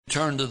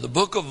Turn to the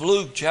book of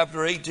Luke,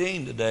 chapter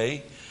 18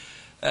 today.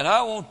 And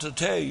I want to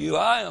tell you,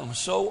 I am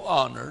so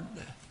honored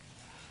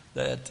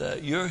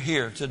that you're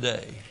here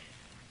today.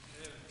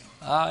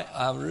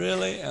 I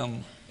really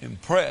am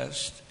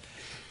impressed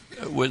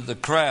with the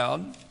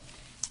crowd.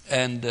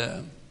 And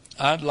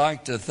I'd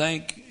like to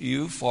thank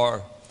you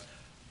for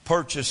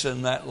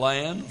purchasing that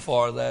land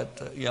for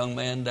that young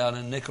man down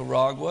in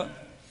Nicaragua.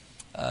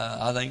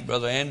 I think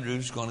Brother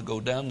Andrew's going to go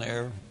down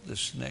there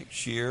this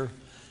next year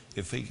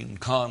if he can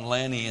con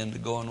Lanny into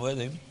going with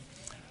him.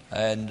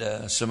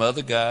 And some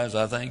other guys,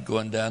 I think,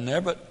 going down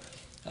there. But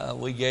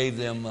we gave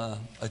them a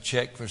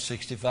check for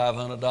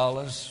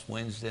 $6,500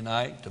 Wednesday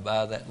night to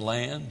buy that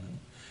land and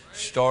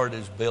start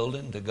his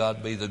building. To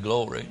God be the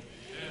glory.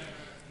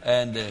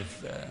 And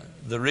if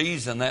the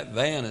reason that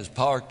van is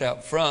parked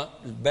out front,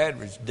 the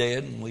battery's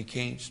dead and we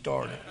can't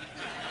start it.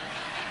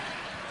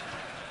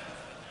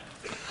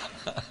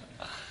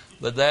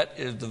 But that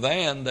is the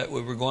van that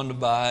we were going to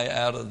buy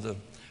out of the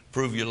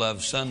Prove Your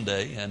Love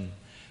Sunday, and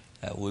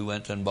we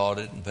went and bought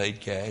it and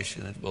paid cash,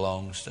 and it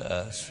belongs to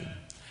us.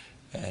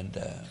 And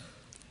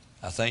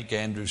I think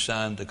Andrew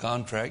signed the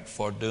contract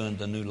for doing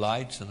the new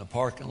lights in the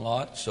parking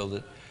lot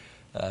so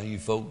that you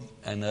folk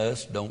and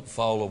us don't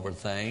fall over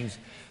things.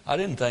 I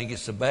didn't think it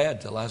so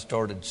bad till I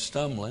started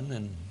stumbling,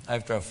 and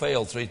after I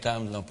failed 3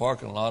 times in the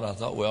parking lot, I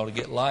thought we ought to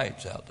get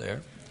lights out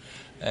there.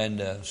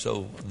 And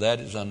so that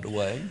is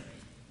underway.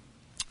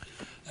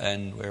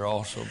 And we're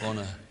also going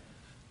to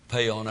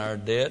pay on our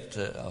debt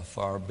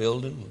for our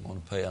building. We're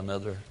going to pay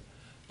another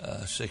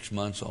 6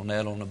 months on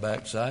that on the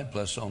back side,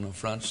 plus on the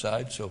front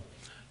side. So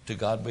to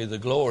God be the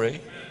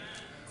glory.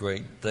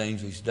 Great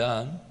things He's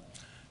done.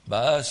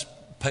 By us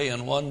paying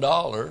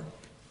 $1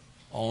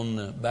 on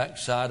the back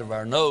side of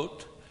our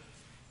note,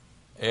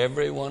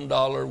 every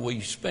 $1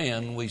 we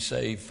spend, we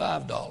save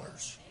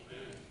 $5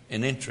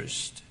 in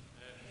interest.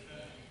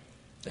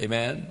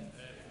 Amen.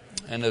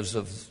 And as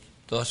of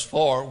thus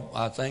far,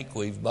 I think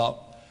we've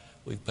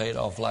paid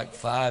off like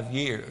 5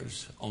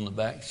 years on the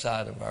back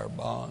side of our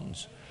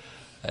bonds.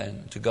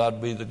 And to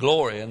God be the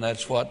glory. And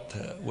that's what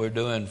we're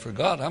doing for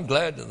God. I'm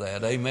glad to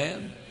that.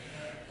 Amen.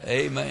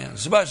 Amen.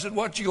 Somebody said,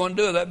 what you going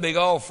to do with that big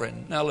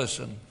offering? Now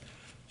listen,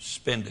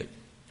 spend it.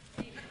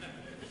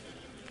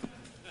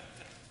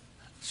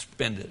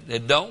 Spend it.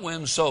 It don't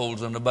win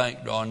souls in the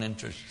bank drawing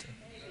interest.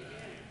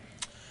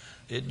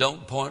 It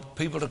don't point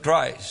people to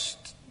Christ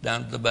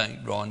down to the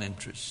bank drawing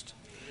interest.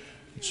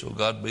 And so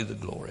God be the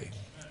glory.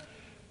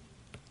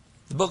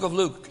 The book of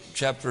Luke,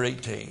 chapter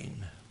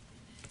 18,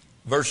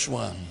 verse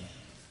 1.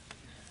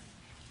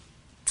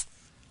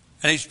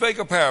 And he spake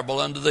a parable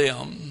unto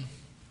them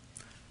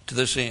to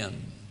this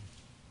end,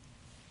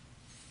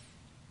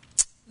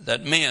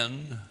 that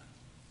men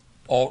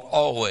ought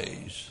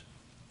always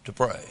to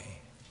pray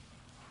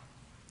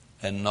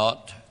and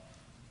not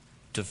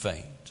to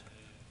faint.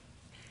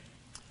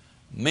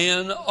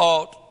 Men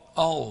ought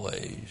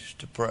always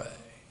to pray.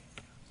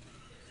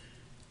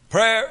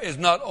 Prayer is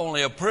not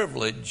only a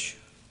privilege,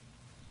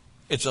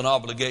 it's an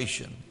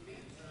obligation.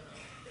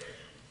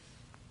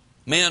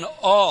 Men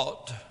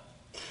ought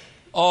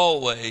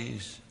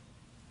always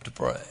to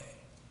pray.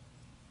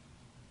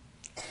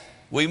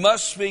 We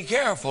must be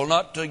careful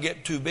not to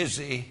get too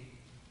busy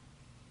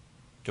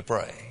to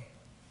pray.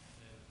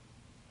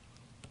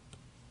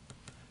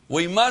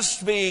 We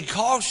must be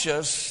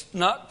cautious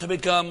not to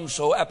become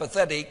so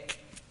apathetic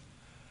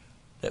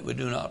that we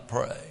do not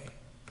pray.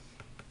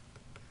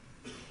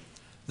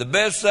 The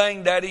best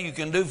thing, Daddy, you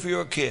can do for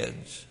your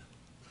kids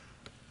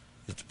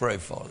is to pray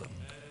for them.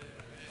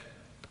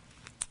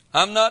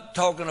 I'm not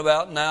talking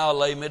about now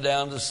lay me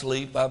down to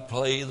sleep, I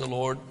pray the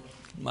Lord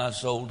my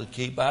soul to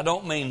keep. I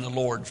don't mean the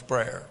Lord's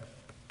Prayer.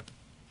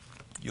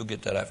 You'll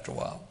get that after a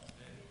while.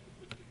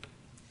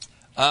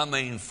 I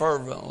mean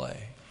fervently,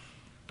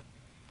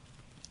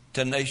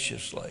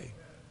 tenaciously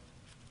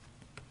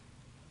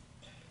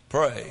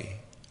pray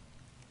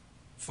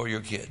for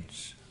your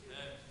kids.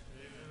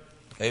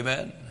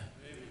 Amen.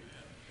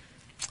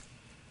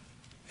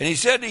 And he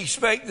said he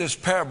spake this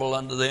parable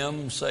unto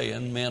them,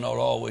 saying, men ought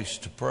always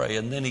to pray.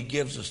 And then he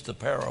gives us the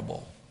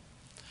parable,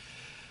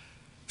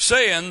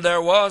 saying, there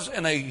was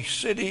in a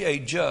city a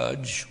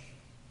judge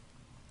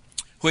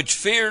which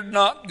feared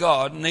not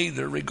God,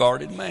 neither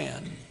regarded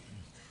man.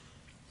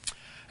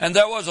 And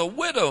there was a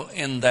widow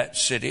in that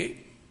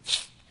city,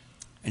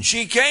 and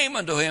she came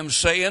unto him,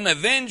 saying,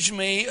 avenge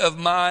me of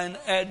mine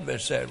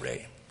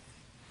adversary.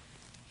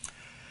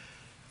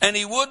 And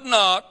he would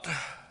not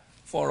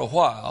for a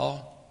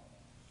while.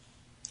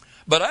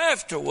 But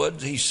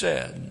afterwards he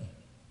said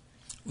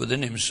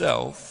within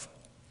himself,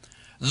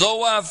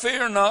 though I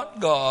fear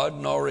not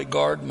God nor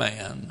regard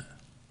man,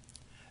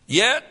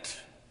 yet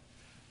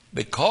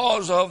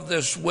because of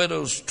this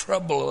widow's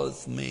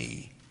troubleth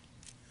me,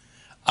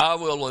 I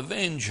will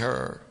avenge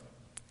her,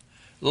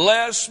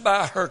 lest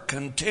by her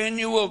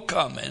continual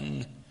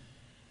coming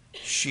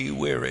she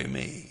weary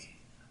me.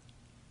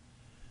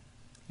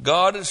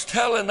 God is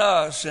telling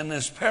us in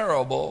this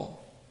parable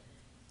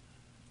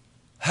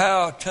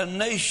how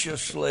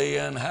tenaciously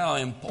and how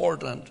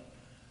important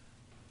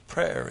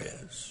prayer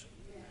is.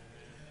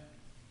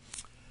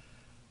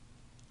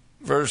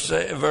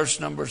 Verse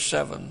number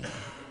 7.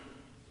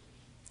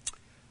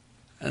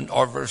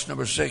 Or verse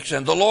number 6.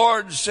 And the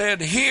Lord said,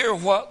 hear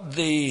what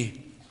the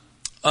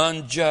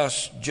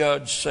unjust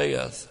judge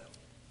saith.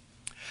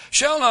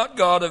 Shall not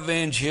God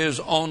avenge his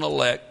own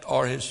elect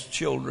or his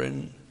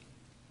children,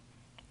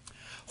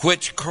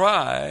 which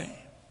cry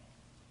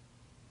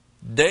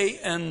day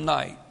and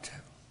night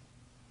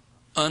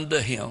unto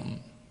him,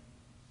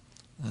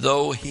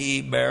 though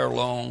he bear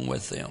long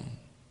with them?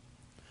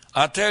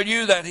 I tell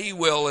you that he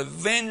will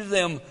avenge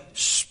them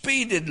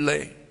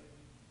speedily.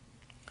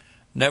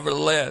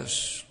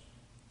 Nevertheless,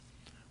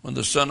 when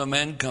the Son of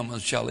Man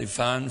cometh, shall he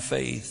find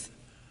faith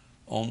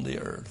on the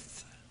earth?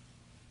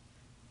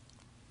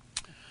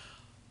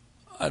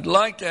 I'd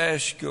like to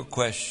ask you a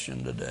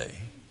question today.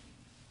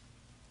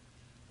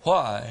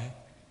 Why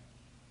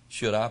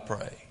should I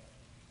pray?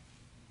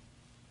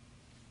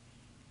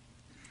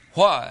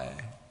 Why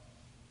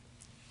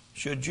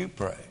should you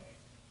pray?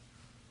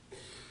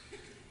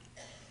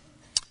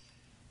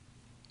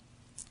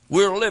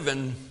 We're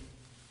living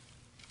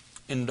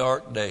in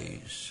dark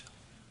days.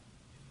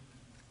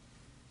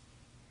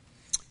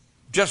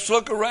 Just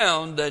look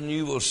around and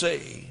you will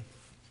see.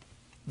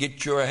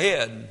 Get your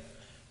head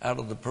out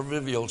of the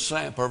proverbial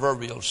sand,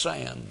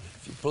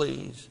 if you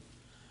please.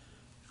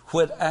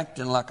 Quit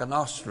acting like an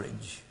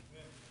ostrich,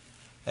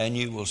 and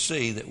you will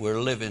see that we're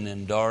living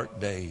in dark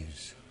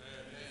days.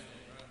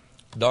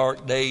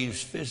 Dark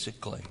days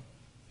physically.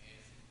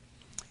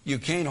 You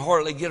can't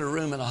hardly get a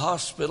room in a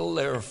hospital.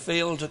 They're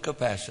filled to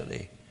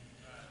capacity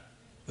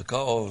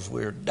because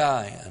we're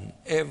dying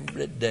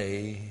every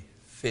day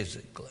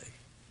physically.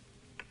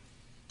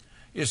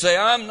 You say,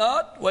 I'm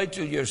not. Wait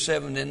till you're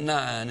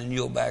 79 and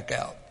you'll back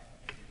out.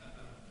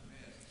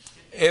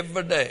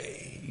 Every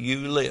day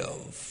you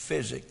live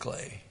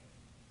physically,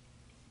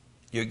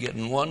 you're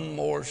getting one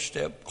more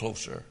step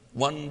closer,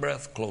 one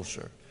breath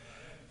closer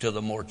to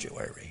the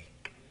mortuary,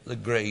 the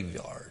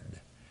graveyard.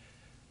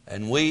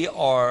 And we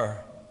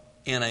are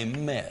in a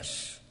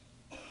mess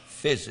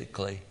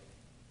physically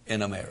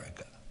in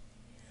America.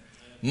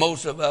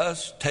 Most of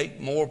us take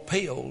more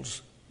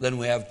pills than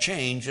we have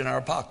change in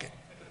our pocket.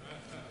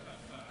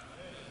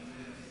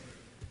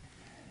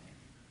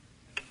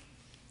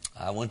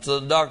 I went to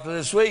the doctor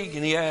this week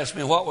and he asked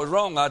me what was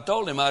wrong. I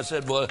told him, I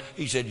said,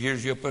 he said,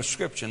 here's your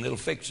prescription. It'll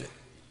fix it.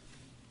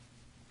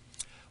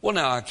 Well,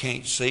 now I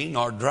can't see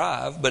nor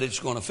drive, but it's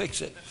going to fix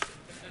it.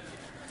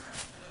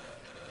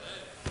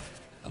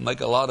 I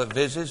make a lot of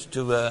visits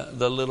to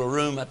the little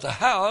room at the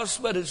house,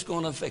 but it's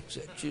going to fix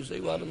it. You see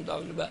what I'm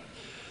talking about?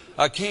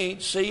 I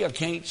can't see, I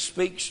can't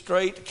speak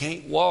straight, I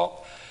can't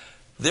walk.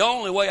 The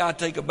only way I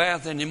take a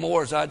bath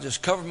anymore is I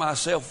just cover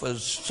myself with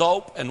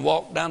soap and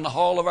walk down the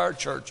hall of our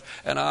church,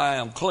 and I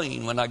am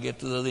clean when I get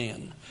to the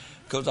end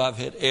because I've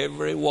hit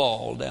every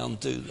wall down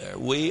through there.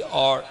 We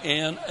are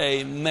in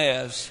a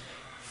mess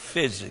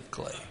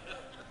physically,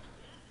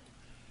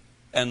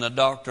 and the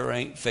doctor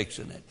ain't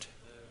fixing it.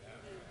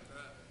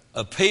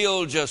 A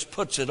pill just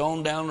puts it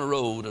on down the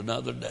road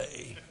another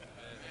day.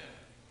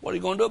 What are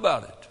you going to do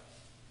about it?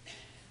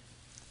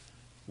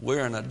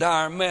 We're in a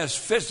dire mess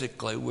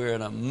physically. We're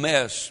in a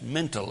mess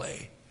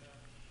mentally.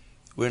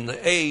 We're in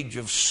the age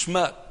of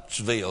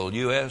Smutsville,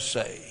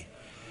 USA.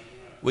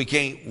 We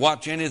can't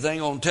watch anything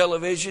on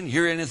television,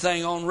 hear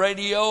anything on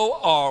radio,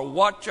 or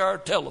watch our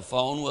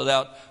telephone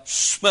without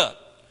smut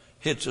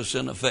hits us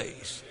in the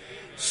face.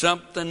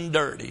 Something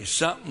dirty,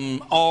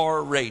 something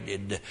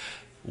R-rated.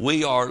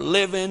 We are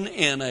living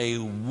in a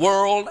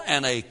world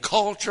and a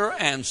culture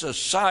and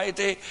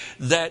society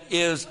that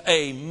is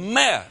a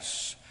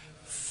mess.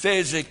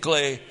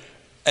 Physically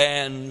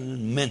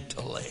and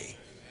mentally.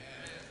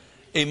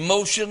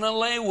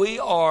 Emotionally, we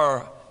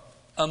are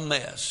a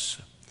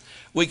mess.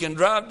 We can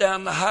drive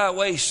down the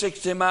highway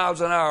 60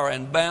 miles an hour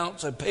and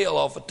bounce a pill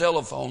off a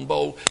telephone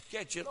pole,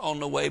 catch it on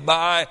the way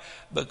by,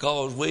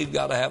 because we've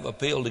got to have a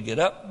pill to get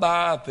up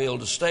by, a pill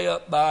to stay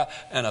up by,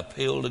 and a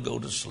pill to go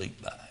to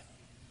sleep by.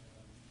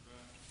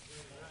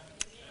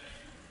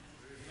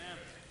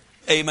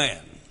 Amen.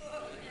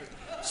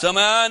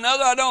 Somehow or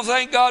another, I don't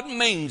think God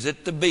means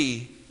it to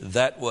be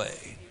that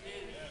way.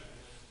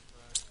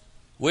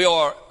 We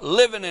are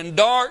living in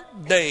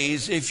dark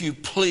days, if you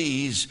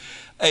please,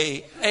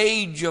 an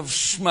age of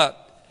smut.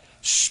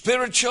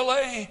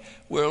 Spiritually,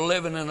 we're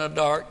living in a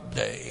dark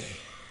day.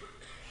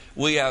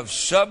 We have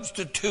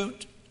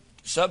substituted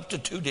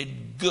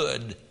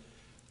good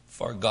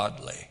for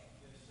godly.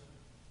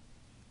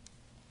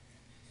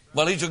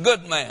 Well, he's a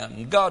good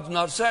man. God's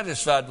not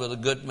satisfied with a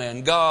good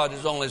man. God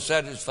is only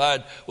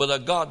satisfied with a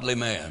godly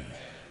man.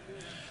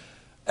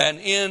 And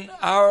in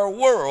our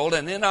world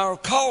and in our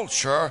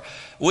culture,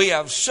 we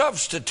have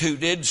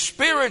substituted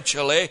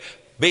spiritually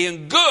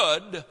being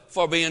good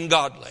for being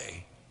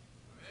godly.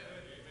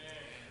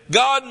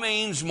 God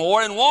means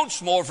more and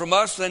wants more from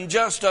us than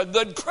just a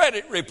good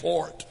credit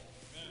report.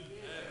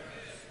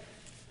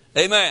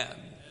 Amen.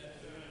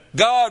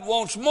 God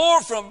wants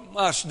more from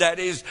us,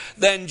 daddies,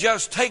 than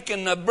just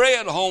taking the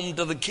bread home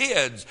to the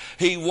kids.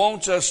 He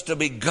wants us to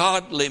be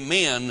godly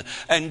men,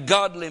 and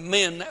godly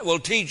men will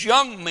teach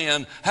young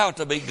men how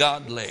to be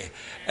godly.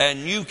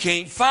 And you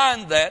can't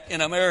find that in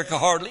America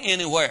hardly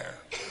anywhere.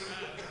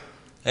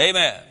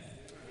 Amen.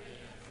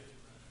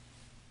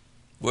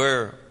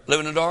 We're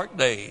living in dark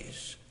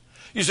days.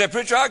 You say,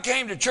 preacher, I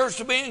came to church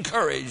to be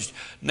encouraged.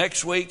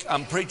 Next week,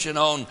 I'm preaching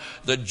on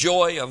the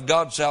joy of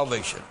God's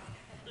salvation.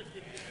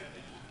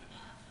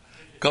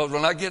 Because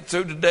when I get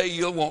through today,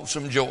 you'll want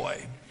some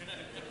joy.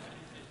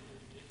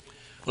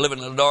 Living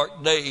in the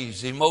dark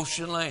days,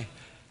 emotionally,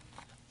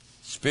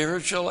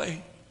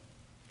 spiritually,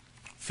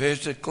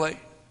 physically,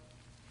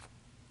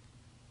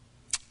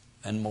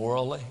 and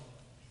morally.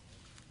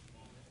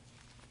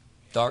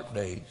 Dark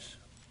days.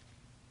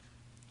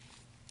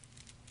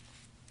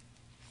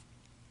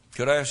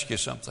 Could I ask you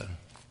something?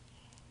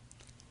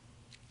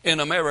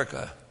 In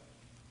America,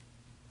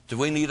 do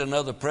we need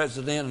another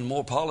president and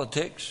more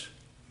politics?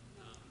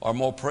 Or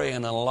more praying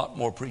and a lot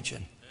more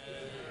preaching?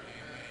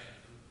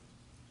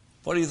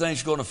 What do you think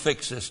is going to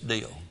fix this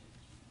deal?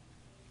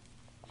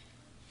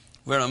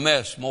 We're in a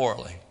mess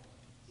morally.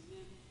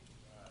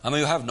 I mean,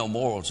 we have no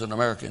morals in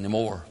America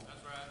anymore.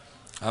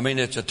 I mean,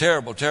 it's a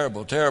terrible,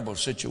 terrible, terrible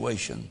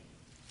situation.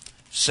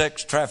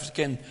 Sex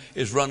trafficking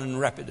is running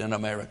rapid in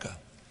America.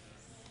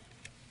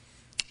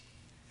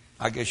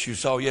 I guess you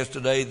saw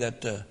yesterday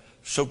that the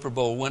Super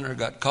Bowl winner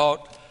got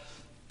caught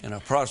in a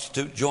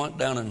prostitute joint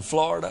down in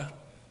Florida,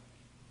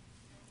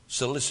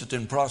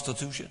 soliciting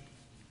prostitution.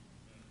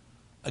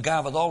 A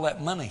guy with all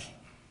that money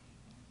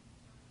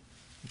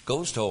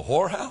goes to a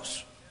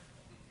whorehouse.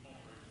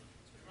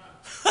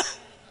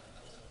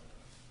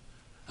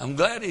 I'm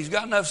glad he's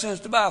got enough sense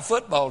to buy a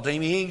football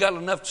team. He ain't got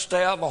enough to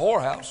stay out of a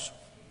whorehouse.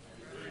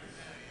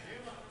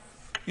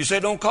 You say,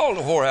 don't call it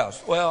a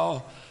whorehouse.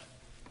 Well,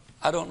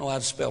 I don't know how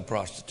to spell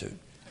prostitute.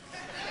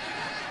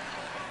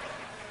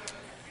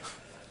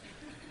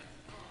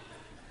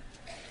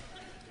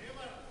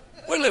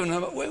 We're living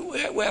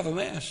we have a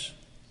mess.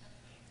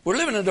 We're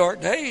living in dark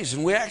days,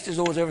 and we act as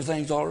though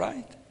everything's all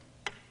right.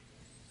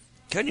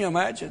 Can you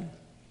imagine?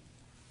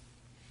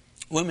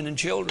 Women and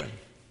children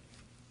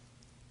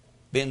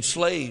being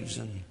slaves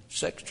and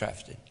sex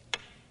trafficking.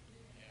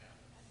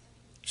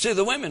 See,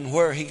 the women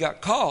where he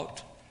got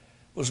caught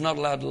was not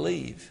allowed to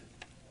leave.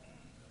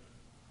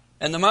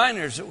 And the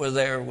minors that were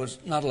there was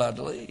not allowed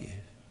to leave.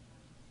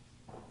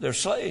 They're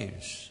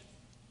slaves,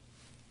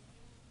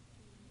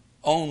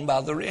 owned by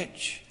the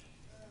rich,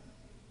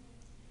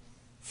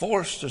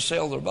 forced to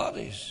sell their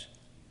bodies,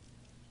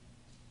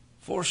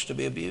 forced to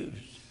be abused.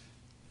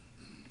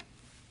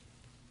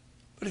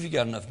 But if you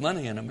got enough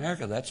money in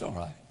America, that's all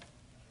right.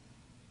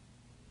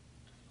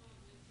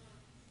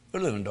 We're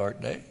living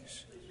dark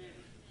days.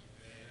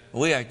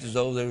 We act as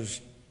though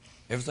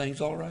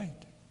everything's all right.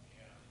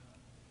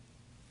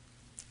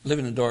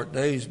 Living in dark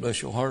days,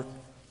 bless your heart.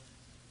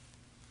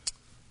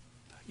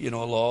 You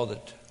know, a law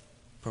that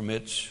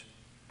permits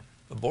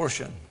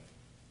abortion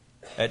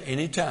at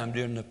any time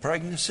during the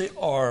pregnancy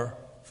or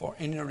for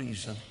any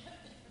reason.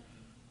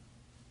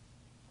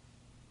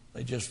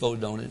 They just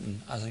voted on it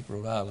in, I think,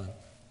 Rhode Island.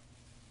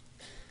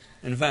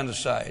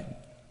 Infanticide.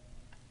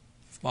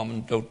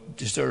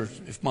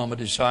 If mama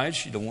decides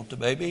she don't want the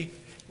baby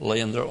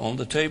laying there on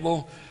the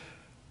table,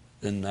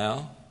 then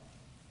now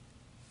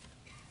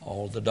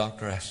all the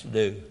doctor has to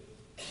do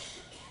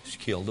is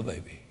kill the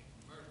baby.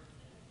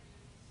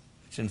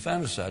 It's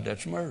infanticide.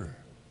 That's murder.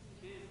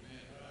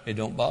 It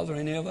don't bother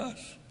any of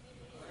us.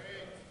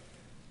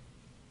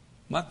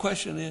 My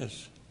question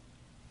is,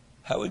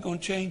 how are we going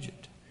to change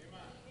it?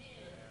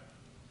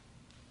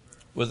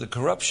 With the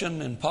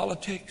corruption in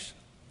politics?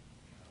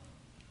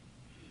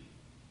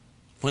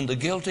 When the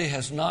guilty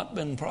has not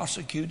been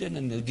prosecuted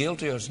and the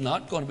guilty is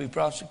not going to be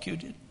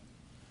prosecuted?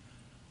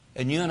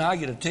 And you and I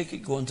get a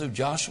ticket going through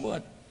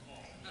Joshua.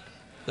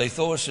 They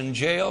throw us in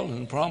jail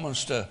and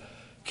promise to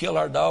kill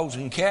our dogs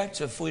and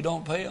cats if we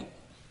don't pay them.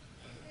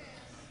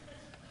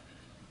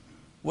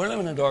 We're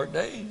living in dark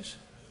days.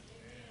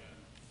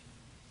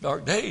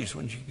 Dark days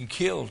when you can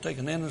kill, take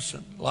an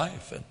innocent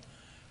life and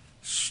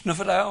snuff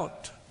it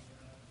out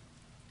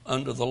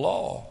under the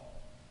law,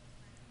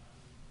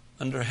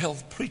 under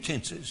health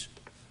pretenses.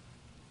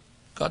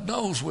 God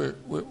knows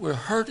we're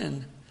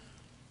hurting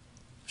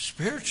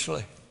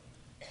spiritually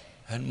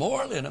and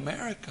morally in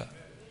America.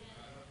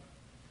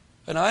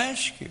 And I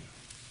ask you,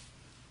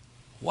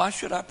 why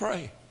should I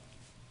pray?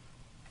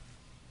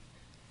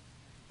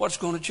 What's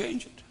going to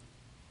change it?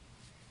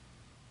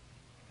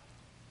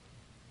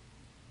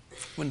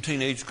 When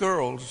teenage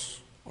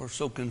girls are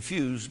so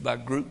confused by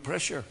group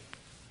pressure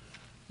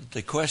that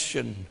they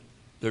question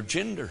their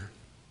gender,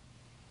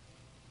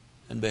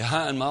 and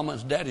behind mama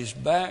and daddy's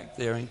back,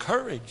 they're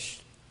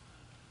encouraged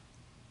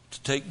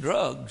to take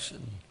drugs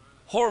and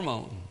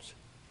hormones.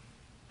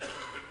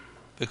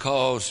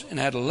 Because in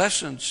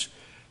adolescence,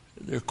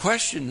 they're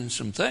questioning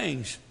some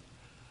things,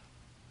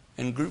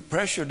 and group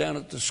pressure down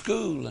at the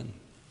school, and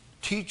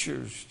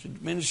teachers,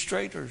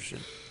 administrators,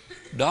 and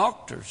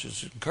doctors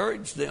has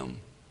encouraged them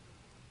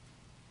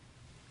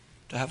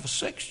to have a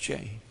sex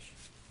change.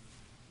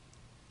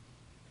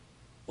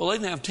 Well, they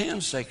didn't have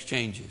 10 sex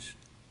changes,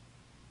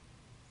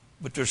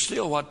 but they're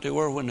still what they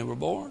were when they were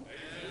born.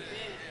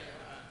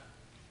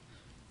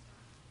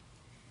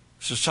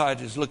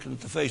 Society is looking at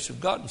the face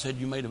of God and said,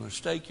 you made a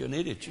mistake, you're an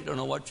idiot, you don't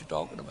know what you're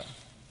talking about.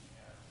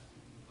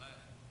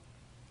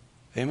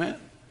 Amen?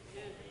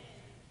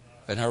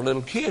 And our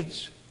little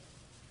kids,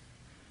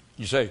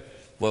 you say,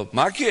 well,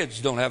 my kids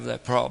don't have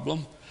that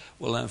problem.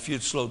 Well, now if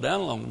you'd slow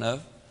down long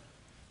enough,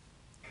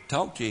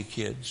 talk to your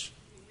kids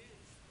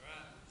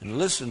and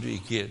listen to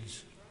your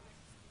kids,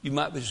 you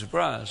might be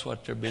surprised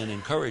what they're being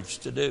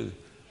encouraged to do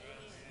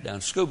down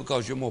at school,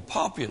 because you're more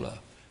popular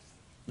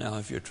now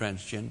if you're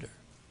transgender.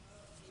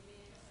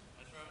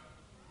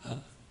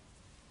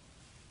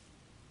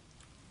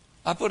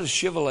 I put a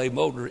Chevrolet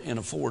motor in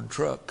a Ford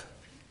truck.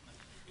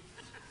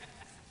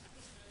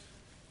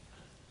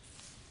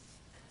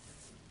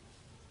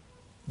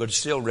 But it's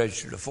still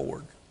registered to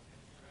Ford.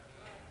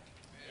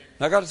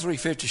 I got a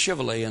 350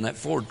 Chevrolet in that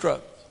Ford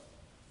truck.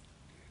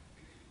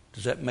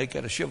 Does that make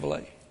that a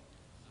Chevrolet?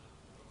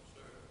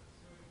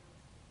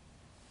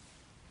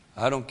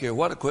 I don't care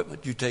what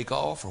equipment you take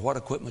off or what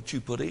equipment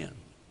you put in.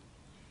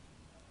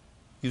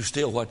 You're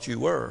still what you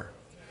were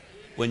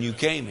when you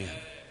came in.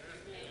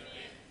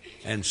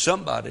 And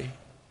somebody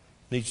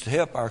needs to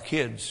help our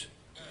kids.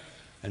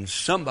 And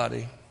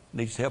somebody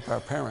needs to help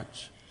our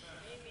parents.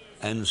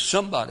 And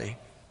somebody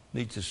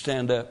needs to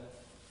stand up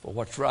for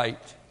what's right.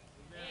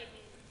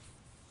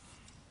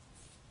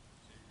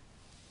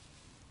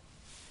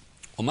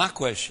 Well, my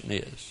question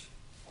is,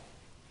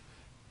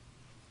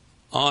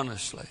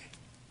 honestly,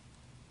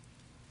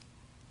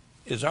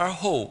 is our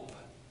hope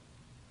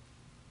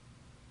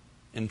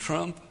in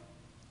Trump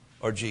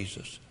or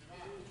Jesus?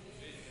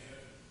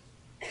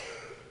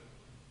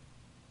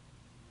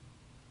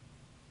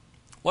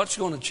 What's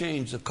going to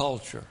change the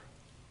culture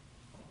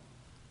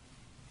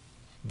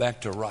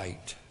back to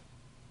right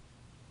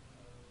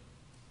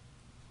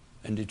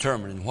and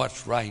determining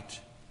what's right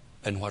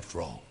and what's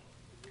wrong?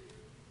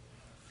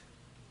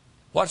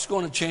 What's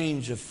going to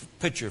change a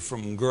picture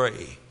from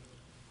gray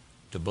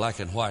to black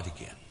and white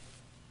again?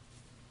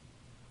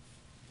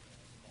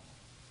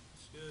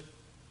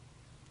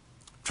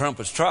 Trump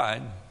has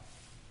tried,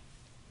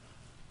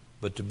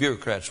 but the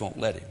bureaucrats won't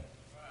let him.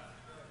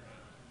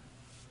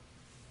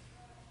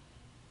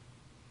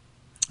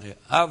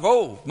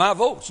 My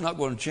vote's not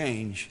going to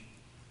change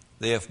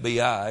the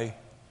FBI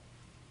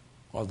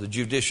or the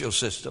judicial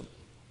system.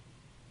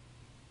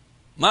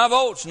 My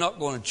vote's not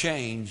going to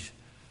change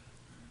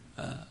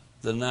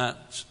the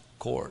Ninth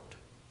Court.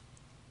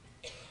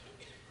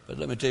 But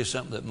let me tell you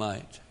something that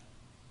might.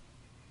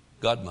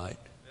 God might.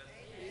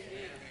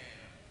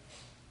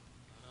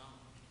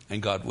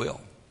 And God will.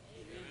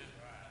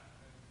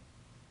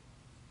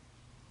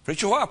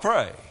 Preacher, why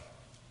pray?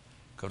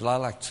 Because I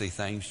like to see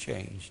things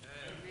changed.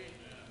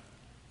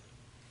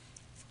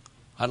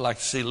 I'd like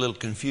to see little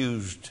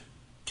confused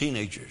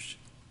teenagers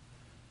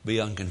be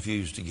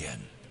unconfused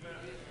again.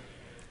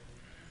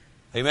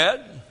 Amen?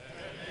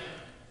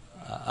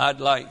 I'd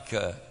like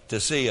to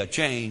see a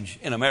change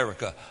in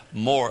America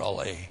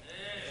morally,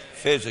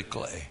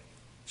 physically,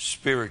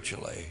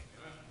 spiritually,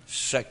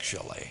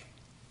 sexually.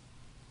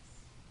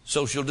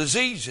 Social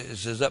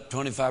diseases is up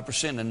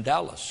 25% in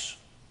Dallas.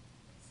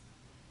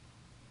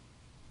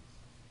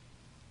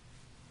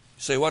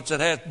 Say, what's that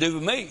have to do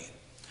with me?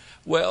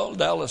 Well,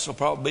 Dallas will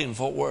probably be in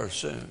Fort Worth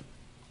soon.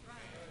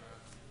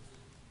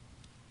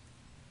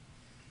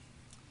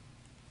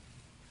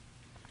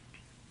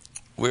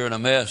 We're in a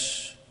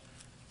mess,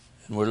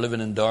 and we're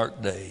living in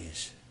dark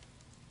days.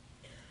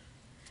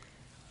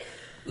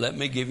 Let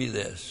me give you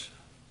this.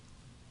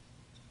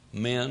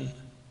 Men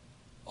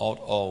ought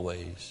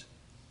always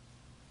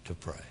to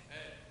pray.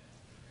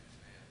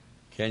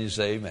 Can you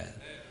say amen?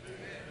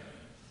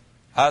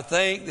 I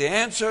think the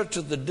answer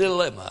to the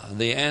dilemma,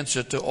 the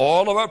answer to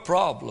all of our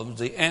problems,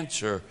 the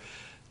answer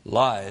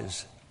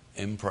lies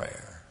in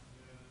prayer.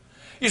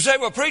 You say,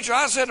 well, preacher,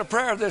 I said a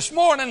prayer this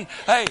morning.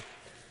 Hey,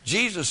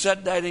 Jesus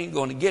said that ain't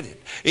going to get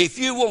it. If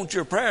you want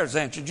your prayers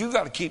answered, you've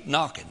got to keep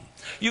knocking.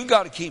 You've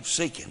got to keep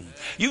seeking.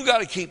 You've got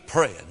to keep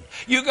praying.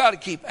 You've got to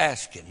keep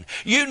asking.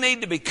 You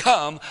need to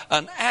become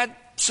an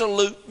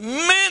absolute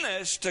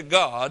menace to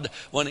God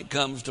when it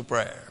comes to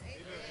prayer.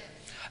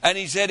 And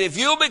he said, if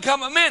you'll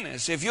become a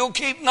menace, if you'll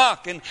keep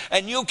knocking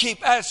and you'll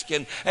keep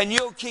asking and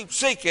you'll keep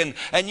seeking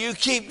and you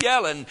keep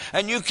yelling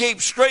and you keep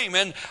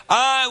screaming,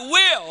 I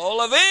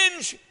will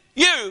avenge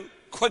you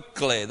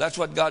quickly. That's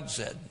what God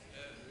said.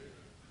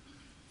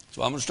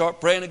 So I'm going to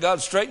start praying that God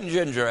straighten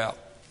Ginger out.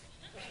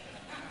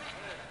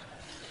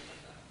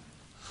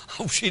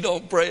 Hope she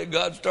don't pray that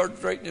God start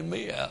straightening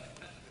me out.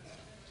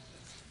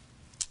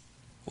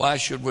 Why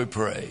should we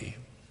pray?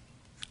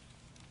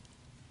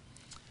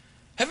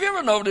 Have you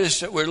ever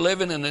noticed that we're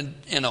living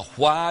in a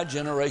why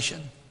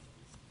generation?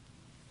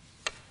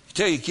 You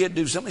tell your kid to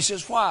do something, he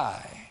says,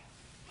 why?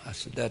 I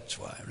said, that's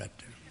why right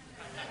there.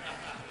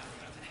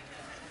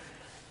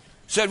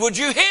 Said, would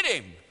you hit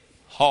him?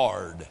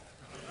 Hard.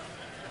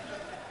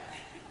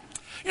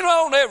 You know, I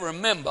don't ever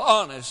remember,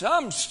 honest,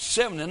 I'm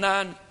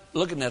 79,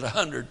 looking at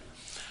 100.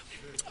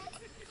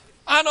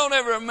 I don't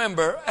ever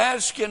remember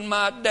asking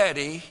my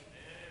daddy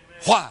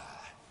why.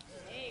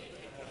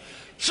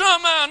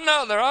 Somehow or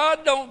another, I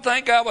don't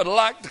think I would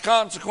like the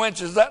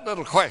consequences of that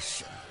little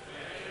question.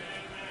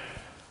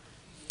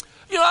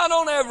 You know, I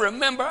don't ever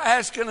remember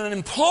asking an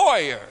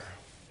employer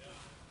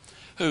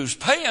who's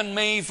paying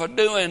me for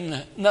doing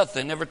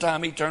nothing every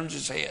time he turns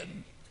his head.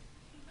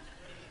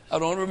 I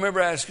don't remember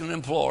asking an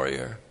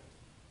employer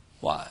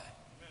why.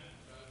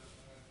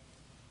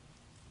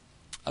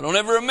 I don't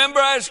ever remember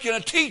asking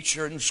a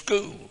teacher in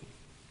school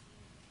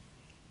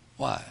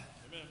why.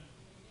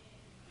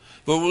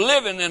 But we're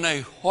living in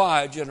a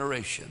why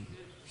generation.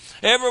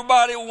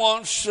 Everybody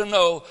wants to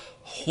know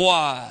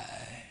why.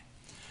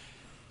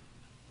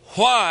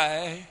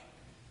 Why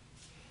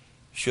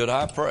should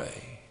I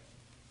pray?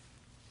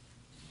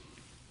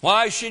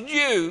 Why should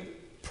you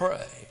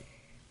pray?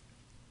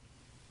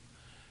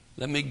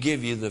 Let me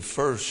give you the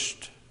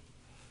first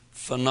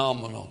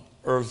phenomenal,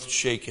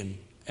 earth-shaking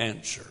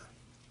answer.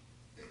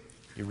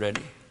 You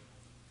ready?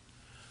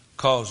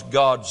 Because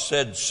God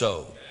said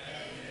so.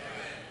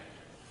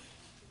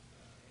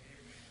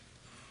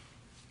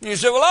 You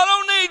say, well, I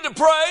don't need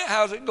to pray.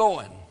 How's it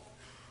going?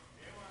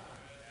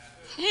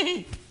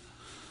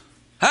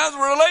 How's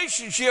the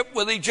relationship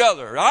with each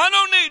other? I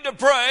don't need to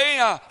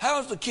pray.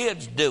 How's the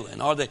kids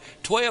doing? Are they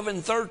 12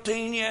 and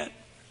 13 yet?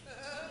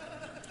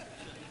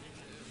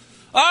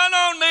 I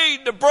don't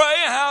need to pray.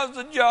 How's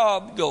the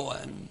job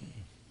going?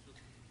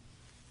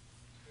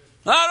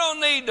 I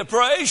don't need to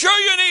pray. Sure,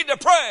 you need to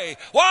pray.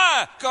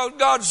 Why? Because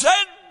God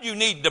said you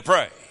need to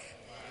pray.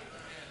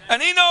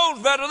 And He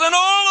knows better than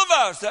all of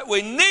us that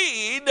we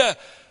need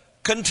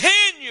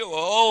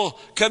continual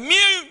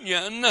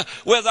communion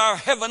with our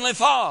Heavenly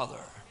Father.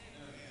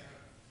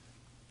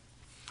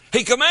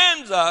 He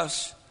commands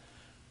us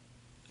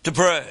to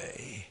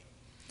pray.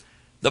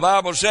 The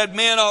Bible said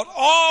men ought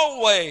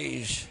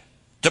always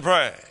to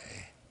pray.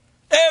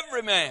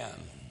 Every man,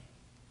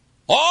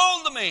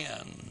 all the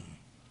men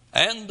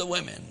and the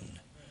women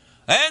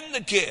and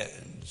the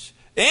kids,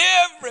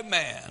 every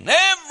man,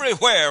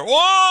 everywhere,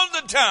 all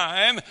the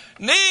time,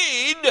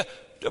 need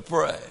to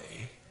pray.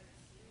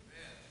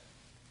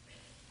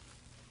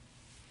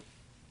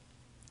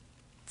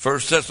 1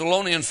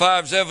 Thessalonians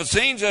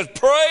 5:17 says,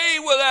 pray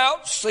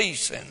without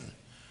ceasing.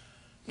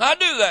 Now, I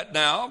do that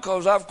now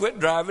because I've quit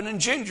driving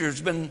and Ginger's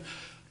been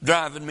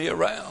driving me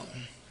around.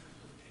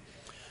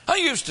 I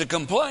used to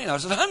complain. I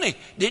said, honey,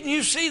 didn't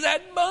you see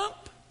that bump?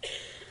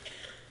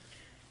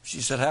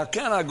 She said, how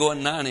can I go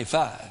in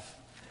 95?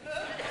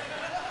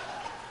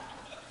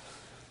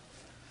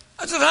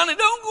 I said, honey,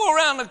 don't go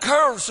around the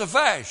curve so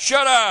fast.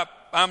 Shut up,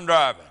 I'm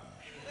driving.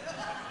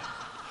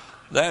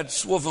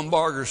 That's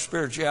Wolfenbarger's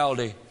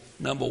spirituality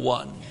number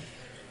one.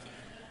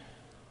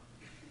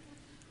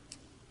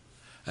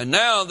 And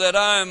now that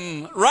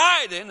I'm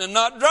riding and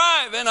not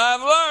driving,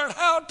 I've learned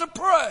how to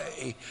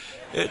pray.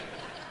 It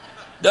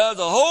does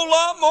a whole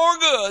lot more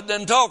good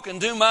than talking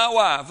to my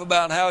wife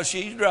about how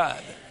she's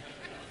driving.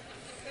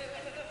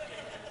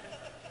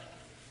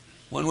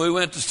 When we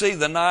went to see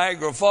the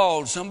Niagara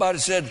Falls, somebody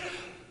said,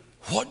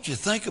 what do you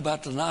think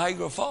about the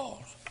Niagara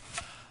Falls?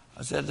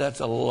 I said,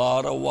 that's a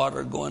lot of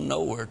water going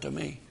nowhere to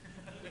me.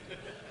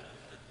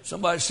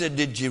 Somebody said,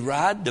 did you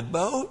ride the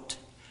boat?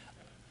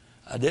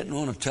 I didn't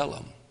want to tell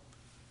them.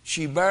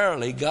 She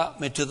barely got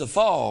me to the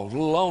falls,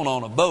 let alone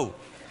on a boat.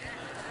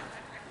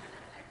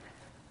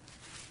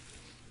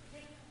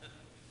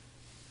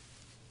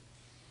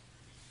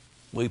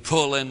 We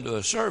pull into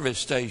a service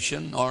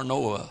station, or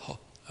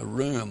a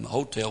room, a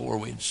hotel where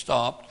we'd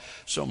stopped,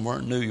 somewhere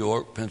in New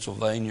York,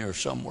 Pennsylvania, or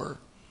somewhere.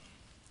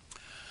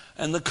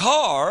 And the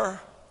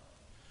car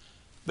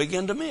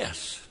began to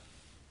miss.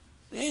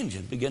 The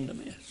engine began to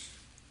miss.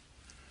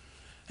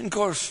 And of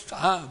course,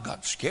 I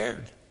got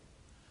scared.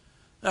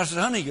 And I said,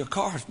 honey, your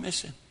car's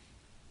missing.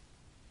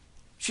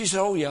 She said,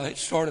 oh yeah, it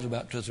started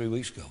about 2 or 3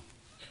 weeks ago.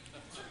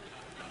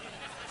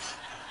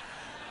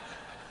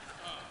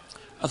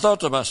 I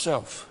thought to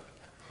myself,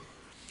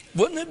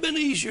 wouldn't it have been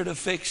easier to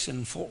fix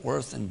in Fort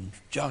Worth and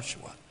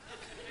Joshua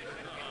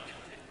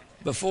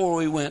before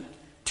we went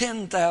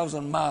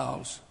 10,000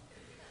 miles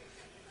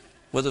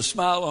with a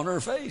smile on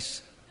her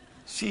face?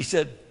 She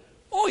said,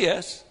 oh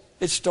yes,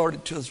 it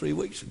started 2 or 3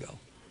 weeks ago.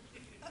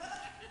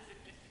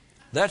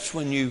 That's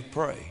when you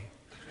pray.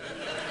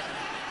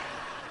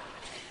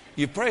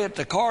 You pray that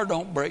the car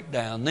don't break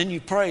down. Then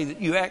you pray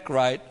that you act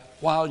right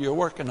while you're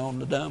working on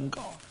the dumb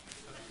car.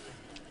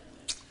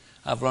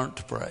 I've learned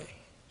to pray.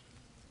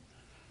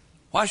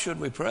 Why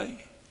should we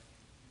pray?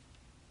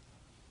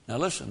 Now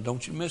listen,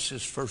 don't you miss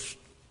this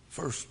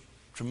first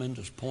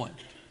tremendous point.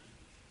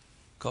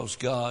 Because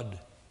God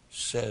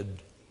said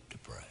to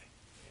pray.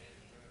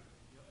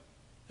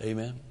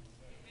 Amen.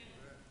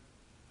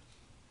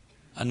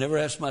 I never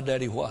asked my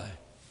daddy why.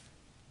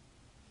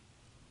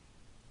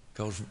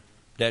 Because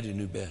Daddy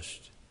knew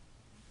best.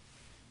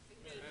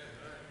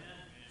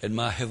 And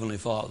my Heavenly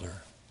Father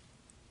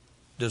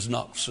does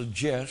not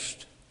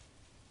suggest.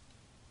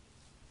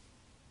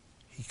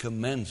 He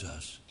commends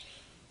us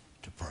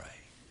to pray.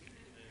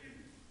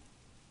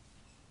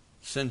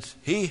 Since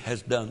He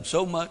has done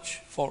so much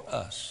for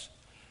us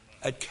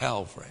at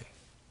Calvary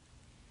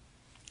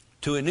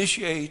to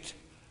initiate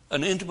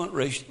an intimate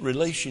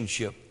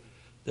relationship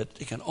that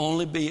can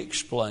only be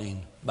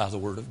explained by the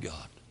Word of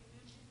God.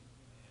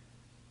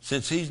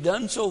 Since He's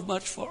done so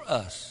much for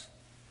us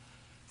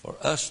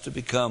to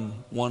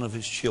become one of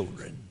His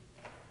children,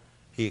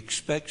 He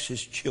expects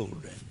His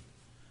children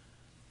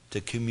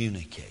to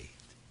communicate.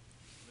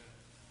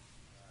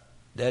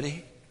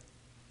 Daddy,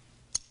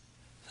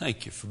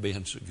 thank you for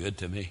being so good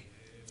to me.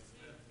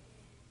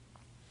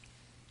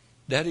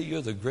 Daddy,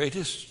 you're the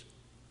greatest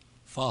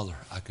father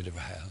I could ever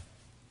have.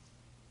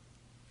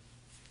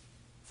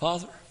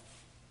 Father,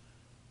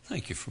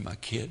 thank you for my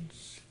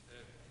kids.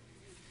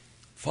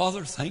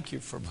 Father, thank you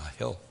for my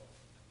health.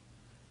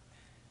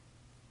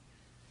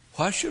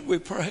 Why should we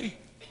pray?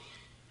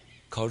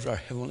 Because our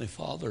Heavenly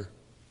Father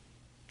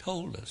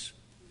told us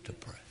to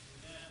pray.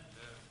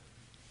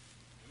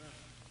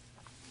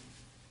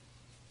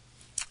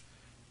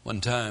 One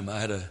time I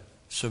had a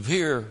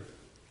severe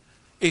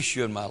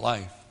issue in my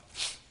life.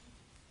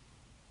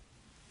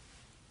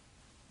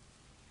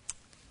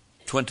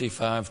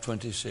 25,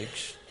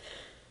 26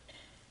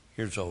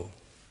 years old.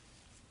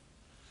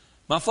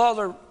 My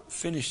father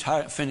finished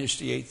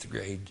the 8th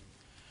grade,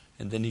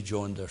 and then he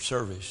joined the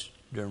service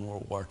during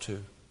World War II.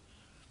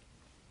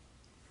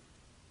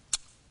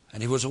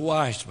 And he was a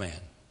wise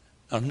man,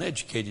 not an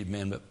educated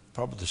man, but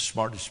probably the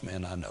smartest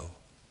man I know.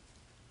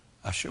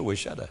 I sure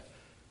wish I'd have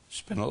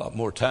spent a lot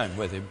more time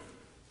with him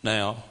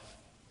now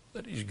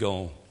that he's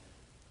gone.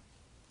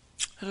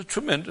 Had a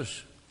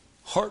tremendous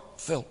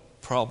heartfelt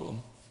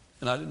problem,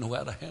 and I didn't know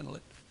how to handle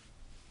it.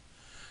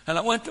 And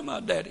I went to my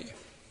daddy,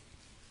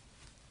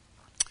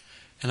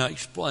 and I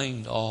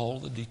explained all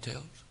the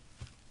details,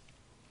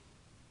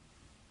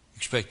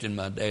 expecting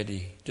my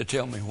daddy to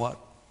tell me what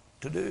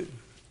to do.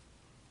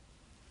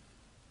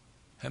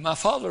 And my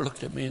father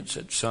looked at me and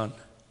said, "Son,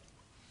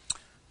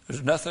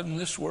 there's nothing in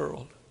this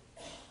world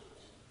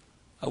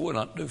I would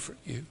not do for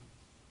you."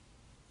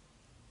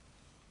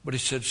 But he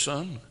said,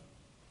 "Son,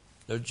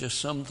 there's just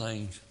some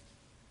things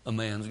a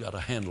man's got to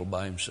handle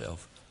by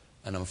himself,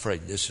 and I'm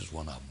afraid this is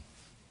one of them."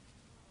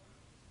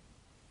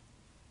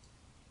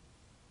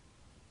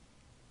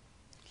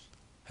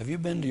 Have you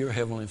been to your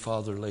Heavenly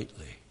Father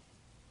lately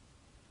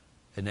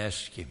and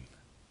asked Him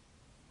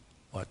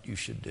what you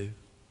should do?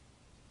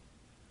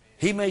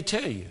 He may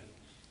tell you,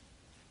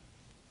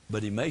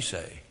 but He may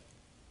say,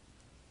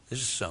 "This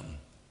is something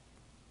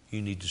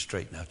you need to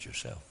straighten out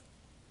yourself."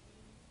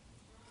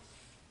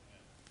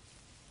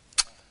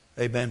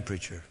 Amen,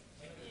 preacher.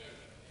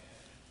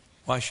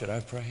 Why should I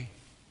pray?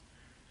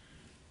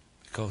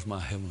 Because my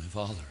Heavenly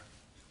Father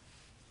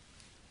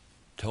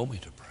told me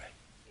to pray.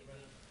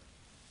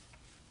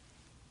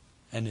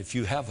 And if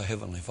you have a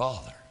Heavenly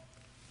Father,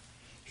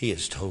 He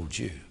has told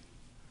you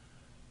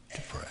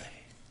to pray.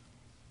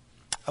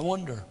 I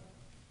wonder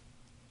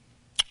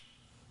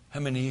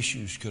how many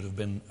issues could have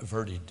been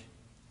averted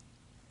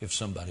if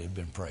somebody had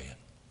been praying.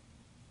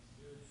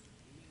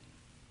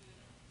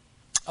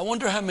 I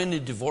wonder how many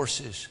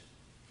divorces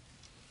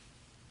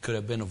could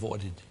have been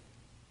avoided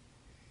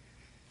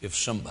if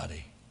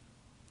somebody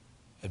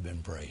had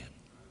been praying.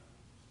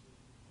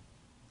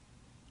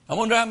 I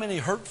wonder how many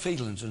hurt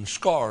feelings and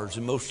scars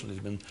emotionally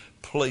have been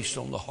placed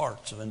on the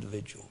hearts of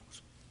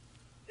individuals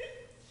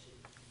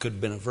could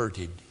have been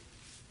averted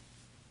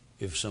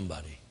if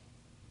somebody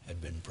had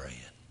been praying.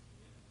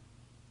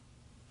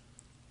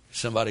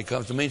 Somebody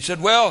comes to me and said,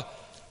 "Well,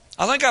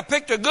 I think I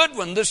picked a good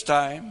one this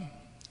time."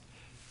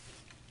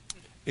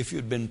 If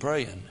you'd been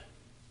praying,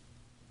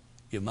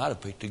 you might have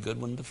picked a good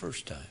one the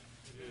first time.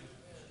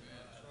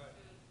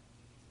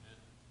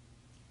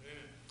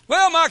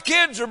 "Well, my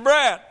kids are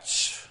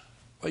brats."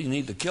 Well, you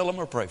need to kill them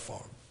or pray for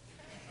them.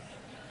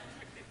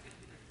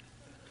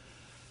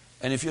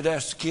 And if you'd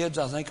ask the kids,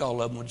 I think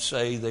all of them would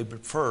say they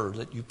prefer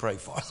that you pray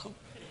for them.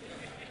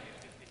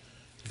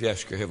 If you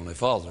ask your Heavenly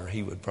Father,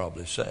 He would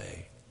probably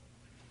say,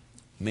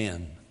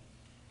 men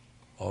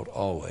ought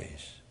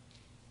always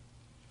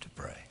to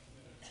pray.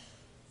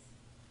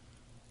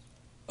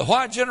 A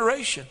white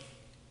generation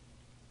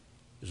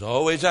is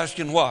always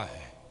asking why.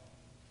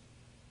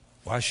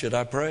 Why should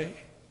I pray?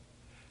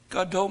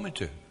 God told me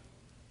to.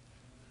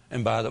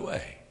 And by the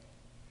way,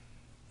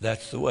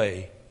 that's the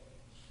way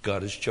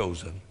God has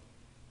chosen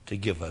to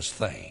give us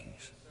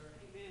things.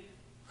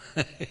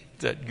 Is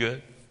that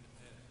good?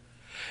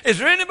 Is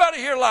there anybody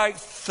here like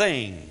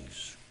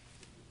things?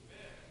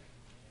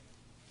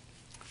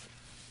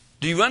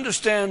 Do you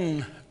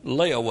understand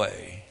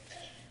layaway?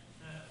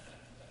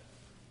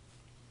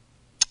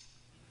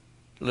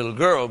 The little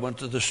girl went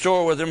to the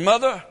store with her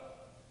mother,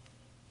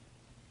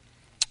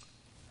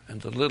 and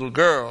the little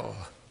girl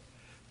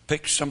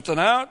picked something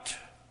out,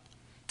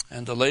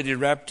 and the lady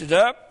wrapped it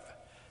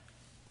up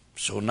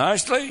so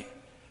nicely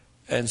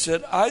and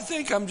said, "I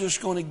think I'm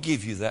just going to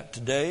give you that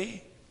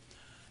today.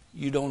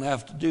 You don't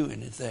have to do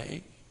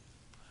anything.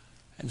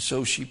 And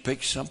so she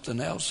picked something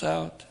else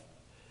out.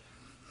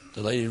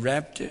 The lady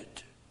wrapped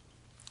it.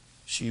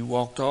 She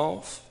walked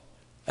off.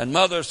 And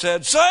Mother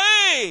said,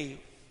 "Say,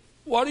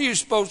 what are you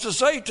supposed to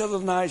say to the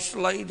nice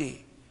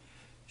lady?"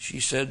 She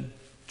said,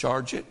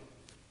 "Charge it."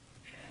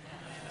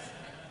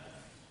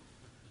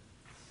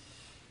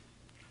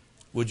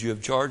 Would you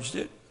have charged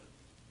it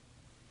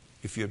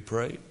if you had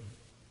prayed?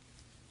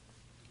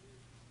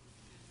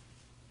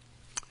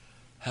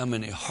 How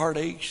many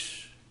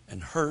heartaches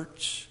and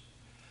hurts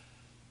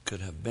could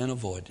have been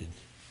avoided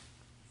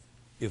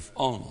if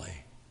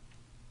only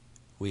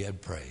we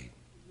had prayed?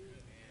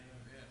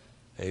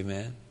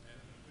 Amen.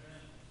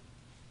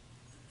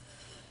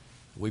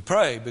 We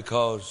pray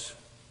because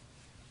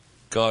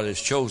God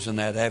has chosen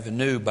that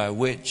avenue by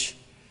which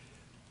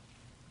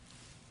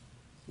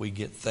we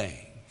get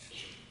things.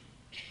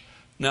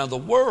 Now the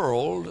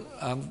world,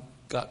 I've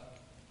got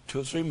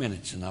 2 or 3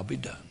 minutes and I'll be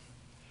done.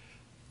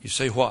 You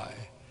say why?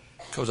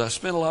 Because I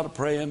spent a lot of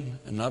praying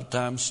and a lot of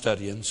time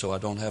studying, so I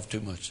don't have too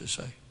much to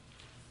say.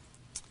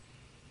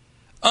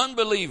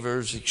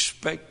 Unbelievers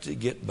expect to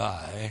get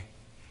by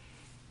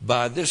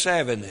this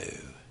avenue: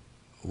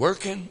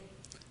 working,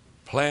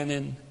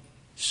 planning,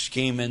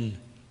 scheming,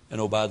 and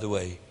oh, by the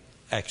way,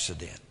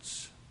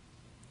 accidents.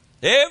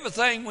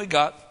 Everything we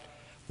got,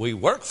 we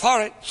work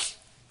for it,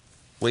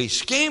 we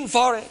scheme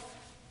for it,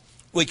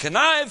 we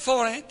connive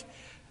for it,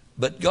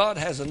 but God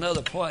has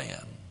another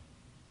plan.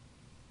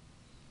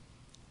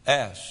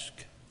 Ask,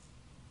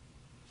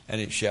 and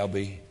it shall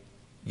be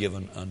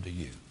given unto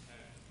you.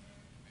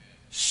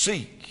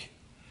 Seek,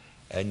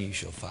 and ye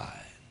shall find.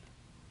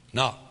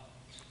 Knock,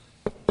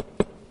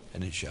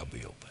 and it shall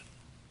be open.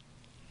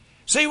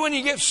 See, when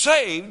you get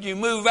saved, you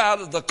move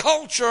out of the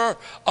culture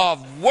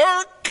of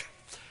work,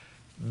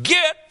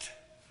 get,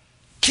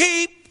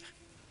 keep,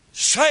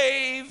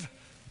 save,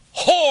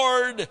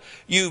 hoard.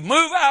 You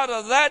move out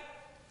of that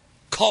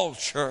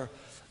culture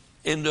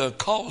into a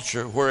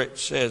culture where it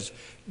says,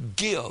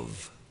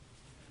 give,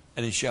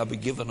 and it shall be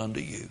given unto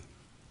you.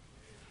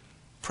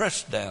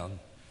 Pressed down,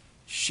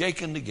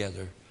 shaken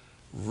together,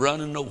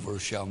 running over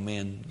shall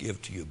men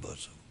give to your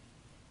bosom.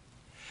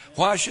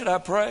 Why should I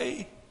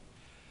pray?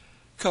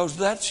 Because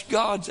that's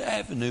God's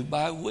avenue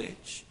by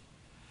which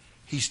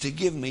He's to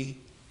give me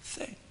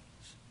things.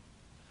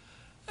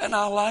 And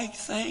I like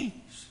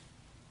things.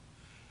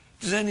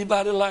 Does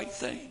anybody like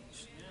things?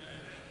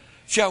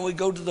 Shall we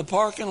go to the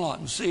parking lot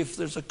and see if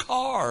there's a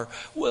car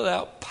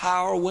without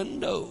power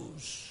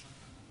windows?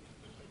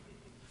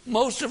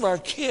 Most of our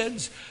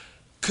kids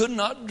could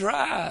not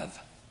drive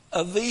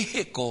a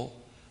vehicle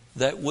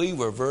that we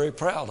were very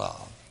proud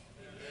of.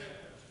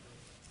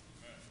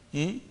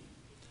 Can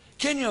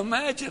you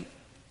imagine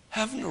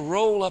having to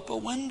roll up a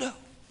window?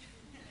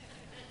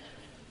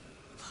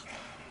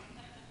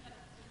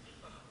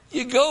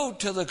 You go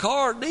to the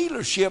car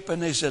dealership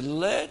and they said,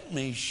 "Let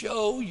me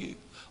show you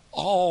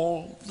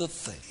all the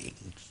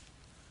things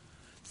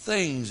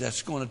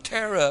that's going to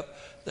tear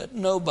up that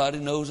nobody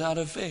knows how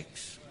to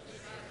fix."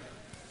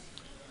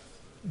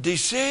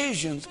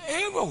 Decisions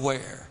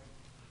everywhere.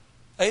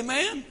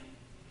 Amen?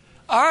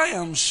 I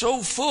am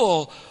so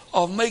full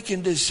of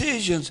making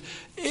decisions.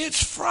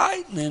 It's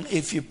frightening,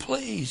 if you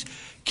please.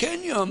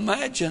 Can you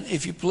imagine,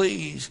 if you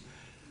please,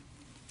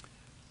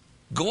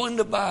 going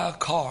to buy a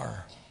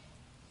car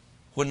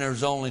when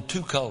there's only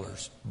 2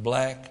 colors,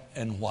 black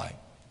and white?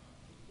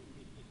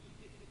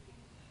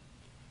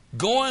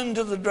 Going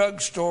to the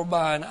drugstore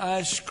buying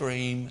ice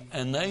cream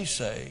and they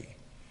say,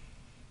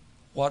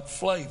 "What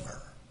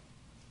flavor?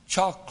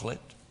 Chocolate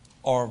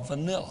or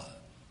vanilla?"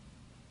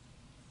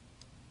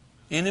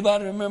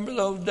 Anybody remember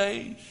those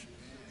days?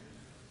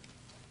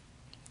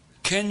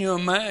 Can you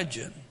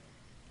imagine?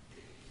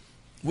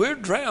 We're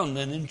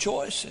drowning in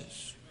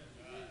choices.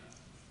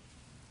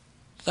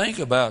 Think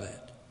about it.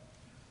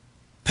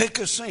 Pick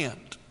a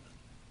scent.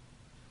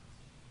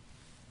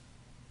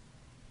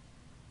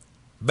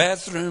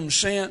 Bathroom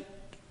scent,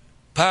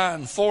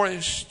 pine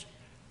forest,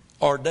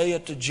 or day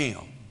at the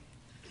gym.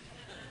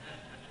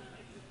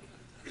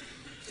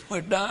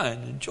 We're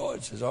dying in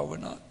choices, are we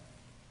not?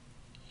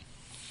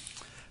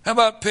 How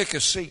about pick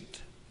a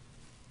seat?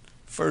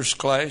 First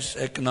class,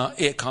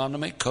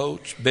 economy,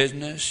 coach,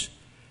 business,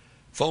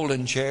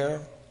 folding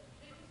chair,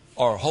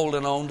 or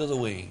holding on to the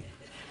wing.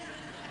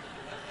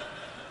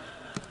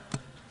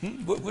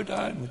 We're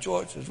dying with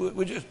choices.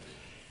 We just,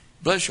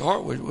 bless your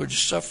heart, we're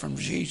just suffering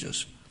for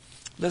Jesus.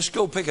 Let's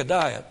go pick a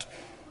diet.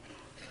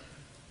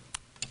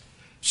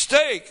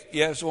 Steak.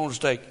 Yes, I want a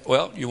steak.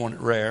 Well, you want it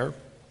rare,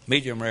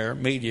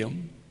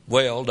 medium,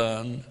 well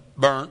done,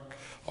 burnt,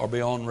 or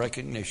beyond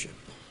recognition.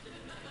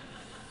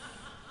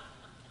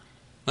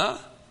 Huh?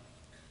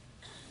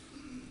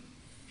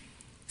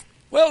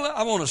 Well,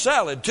 I want a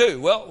salad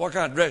too. Well, what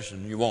kind of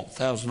dressing you want?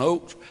 Thousand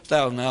Oaks,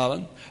 Thousand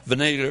Island,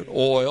 vinegar,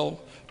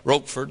 oil,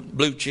 Roquefort,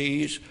 blue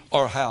cheese,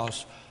 or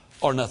house,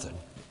 or nothing.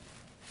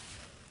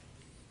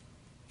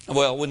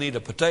 Well, we need a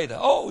potato.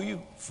 Oh,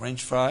 you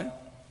French fry,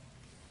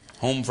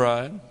 home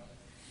fried,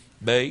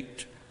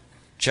 baked,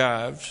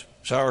 chives,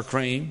 sour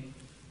cream,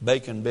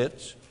 bacon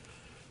bits,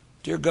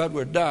 Dear God,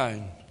 we're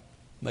dying,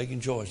 making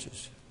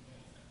choices.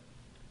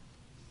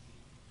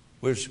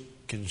 We're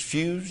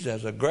confused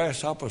as a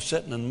grasshopper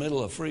sitting in the middle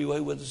of a freeway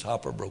with his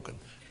hopper broken.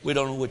 We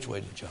don't know which way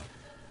to jump.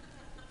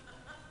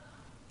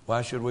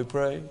 Why should we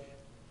pray?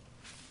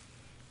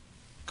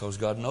 Because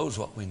God knows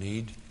what we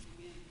need.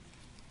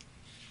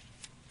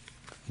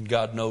 And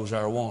God knows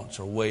our wants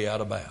are way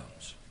out of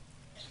bounds.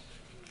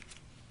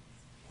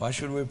 Why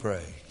should we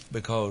pray?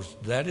 Because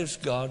that is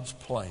God's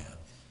plan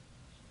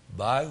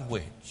by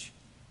which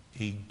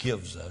He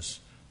gives us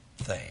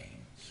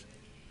things.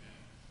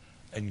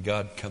 And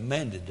God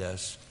commanded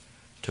us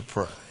to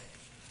pray.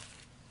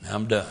 Now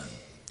I'm done.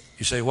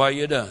 You say, why are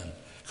you done?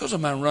 Because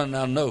I'm running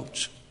out of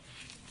notes.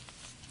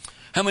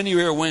 How many of you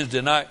were here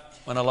Wednesday night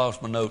when I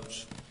lost my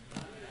notes?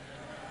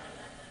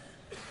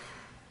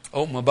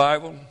 Opened my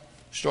Bible,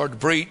 started to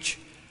preach,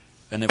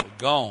 and it was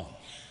gone.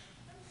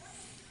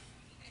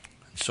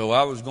 So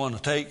I was going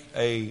to take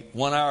a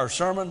 1-hour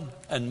sermon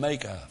and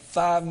make a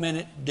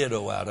 5-minute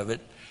ditto out of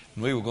it,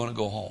 and we were going to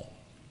go home.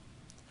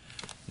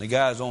 The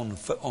guys on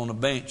the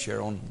bench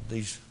here, on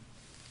these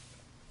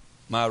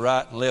my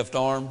right and left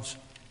arms,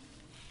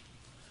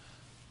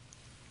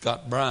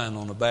 got Brian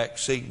on the back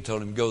seat and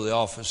told him to go to the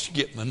office to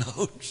get my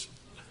notes.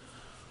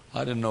 I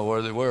didn't know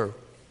where they were.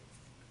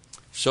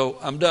 So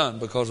I'm done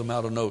because I'm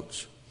out of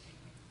notes.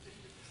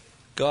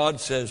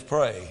 God says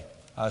pray.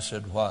 I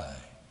said, why?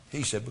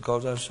 He said,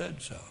 because I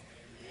said so.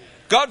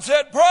 God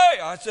said pray.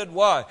 I said,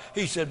 why?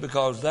 He said,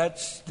 because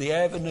that's the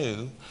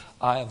avenue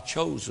I have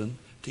chosen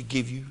to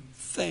give you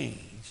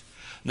things.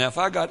 Now, if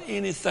I got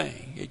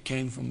anything, it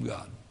came from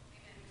God.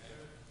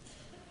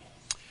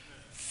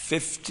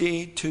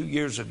 52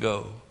 years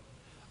ago,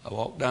 I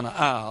walked down an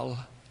aisle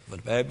of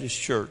a Baptist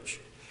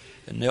church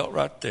and knelt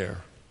right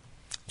there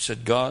and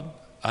said, God,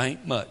 I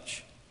ain't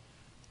much,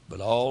 but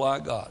all I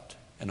got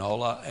and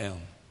all I am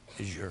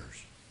is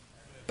yours.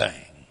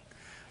 Bang.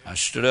 I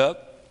stood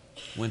up,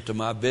 went to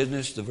my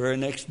business the very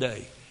next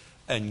day,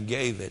 and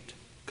gave it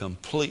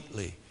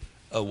completely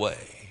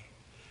away.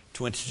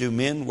 22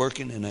 men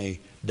working in a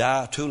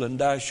tool and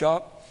die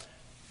shop,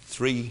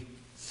 working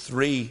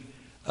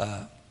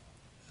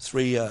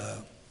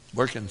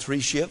 3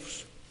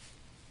 shifts.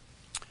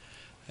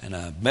 And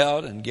I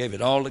bowed and gave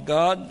it all to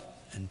God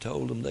and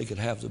told them they could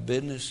have the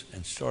business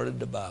and started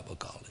the Bible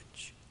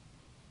college.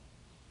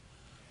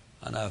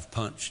 And I've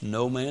punched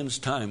no man's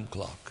time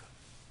clock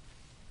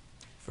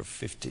for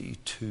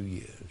 52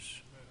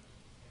 years.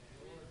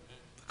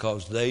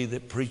 Because they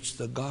that preach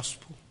the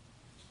gospel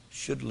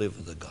should live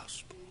with the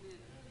gospel.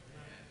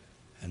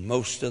 And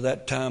most of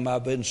that time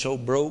I've been so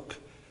broke,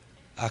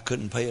 I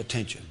couldn't pay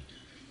attention.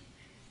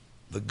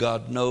 But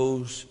God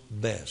knows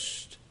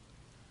best.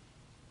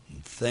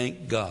 And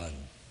thank God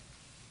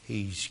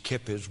He's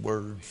kept His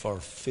word for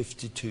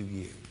 52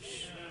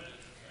 years.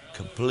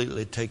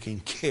 Completely taking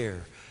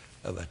care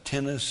of a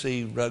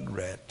Tennessee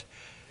rugrat.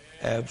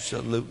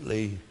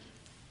 Absolutely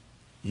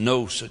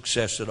no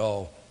success at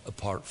all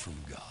apart from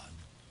God.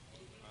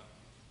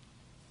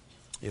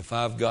 If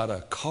I've got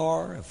a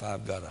car, if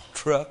I've got a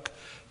truck,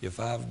 if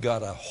I've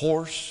got a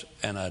horse,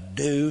 and I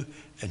do,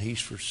 and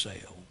he's for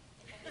sale.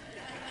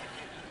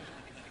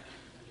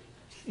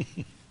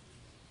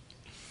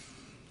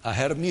 I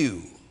had a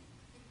mule,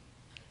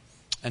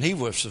 and he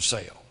was for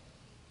sale.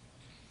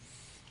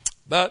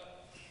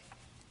 But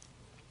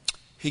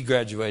he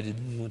graduated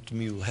and went to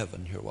mule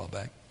heaven here a while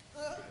back.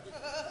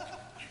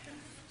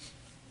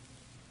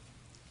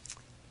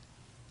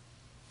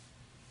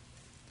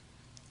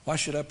 Why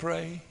should I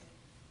pray?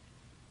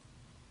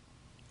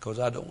 Because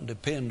I don't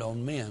depend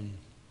on men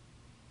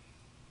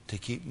to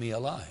keep me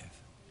alive.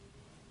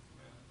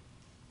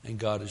 And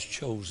God has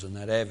chosen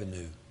that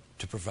avenue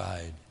to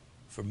provide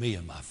for me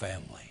and my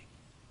family.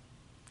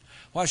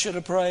 Why should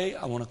I pray?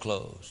 I want to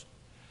close.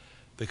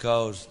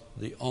 Because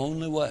the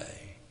only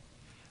way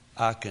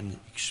I can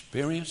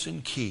experience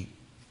and keep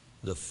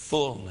the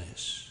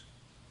fullness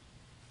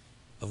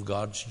of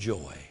God's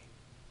joy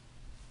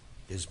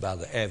is by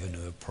the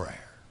avenue of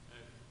prayer.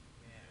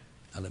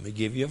 Now let me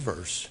give you a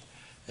verse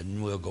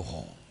and we'll go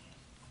home.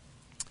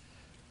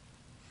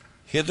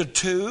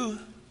 Hitherto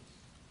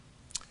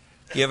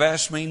ye have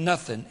asked me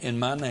nothing in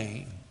my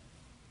name.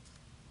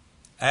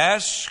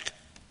 Ask,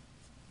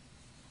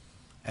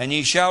 and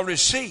ye shall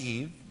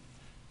receive,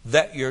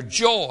 that your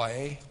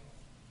joy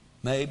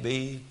may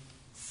be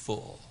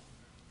full.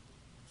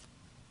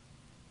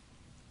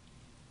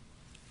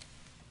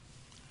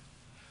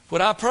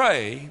 When I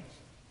pray,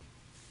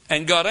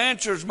 and God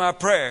answers my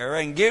prayer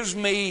and gives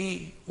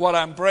me what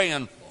I'm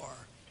praying for,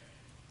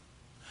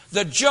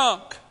 the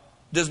junk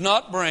does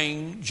not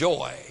bring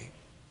joy.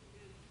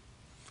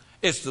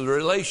 It's the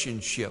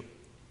relationship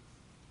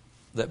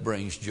that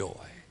brings joy.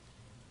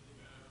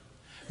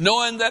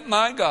 Knowing that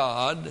my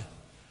God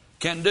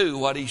can do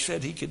what He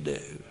said He could do.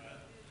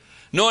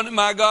 Knowing that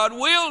my God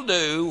will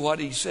do what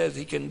He says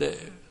He can do.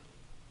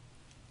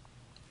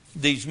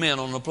 These men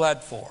on the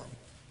platform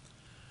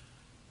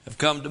have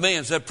come to me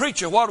and said,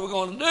 preacher, what are we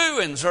going to do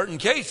in certain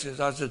cases?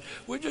 I said,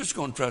 we're just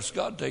going to trust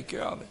God to take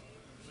care of it.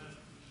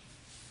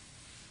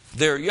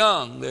 They're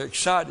young, they're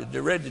excited,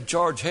 they're ready to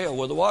charge hell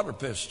with a water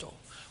pistol.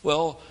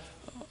 Well,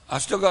 I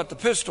still got the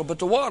pistol, but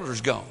the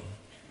water's gone.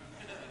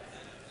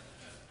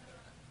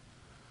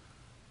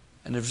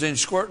 And if there's any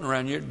squirting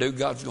around you to do,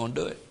 God's going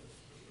to do it.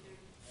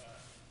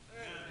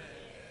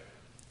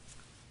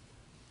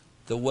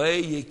 The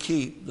way you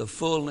keep the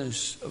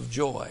fullness of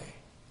joy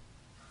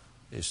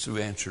is through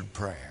answered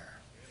prayer.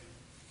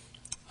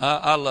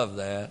 I love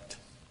that.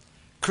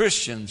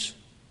 Christians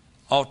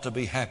ought to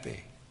be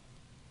happy.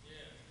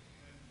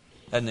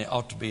 And they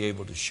ought to be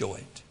able to show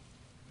it.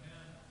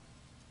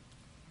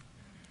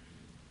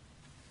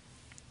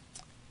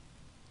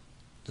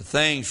 The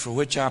things for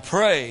which I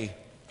pray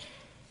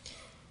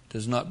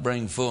does not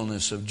bring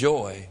fullness of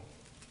joy.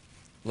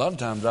 A lot of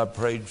times I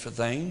prayed for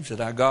things that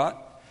I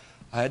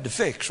had to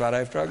fix right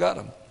after I got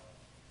them.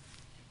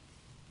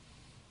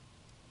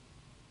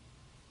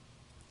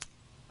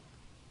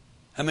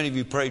 How many of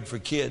you prayed for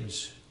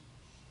kids?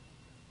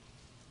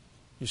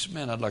 You said,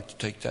 man, I'd like to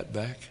take that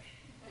back.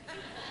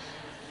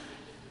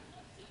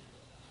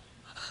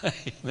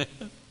 Amen.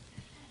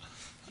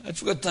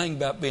 That's a good thing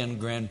about being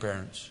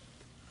grandparents.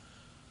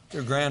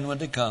 They're grand when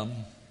they come,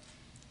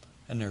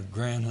 and they're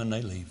grand when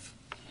they leave.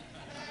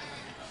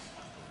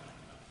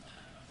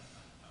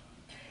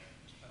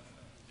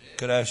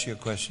 Could I ask you a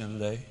question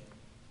today?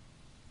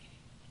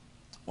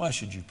 Why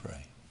should you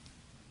pray?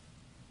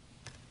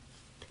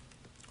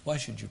 Why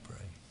should you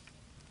pray?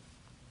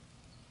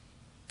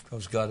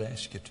 Because God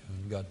asked you to,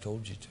 and God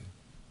told you to.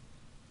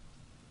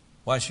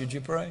 Why should you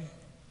pray?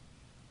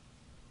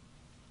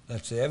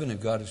 That's the avenue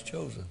God has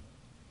chosen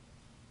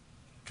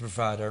to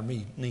provide our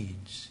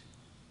needs.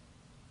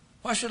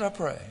 Why should I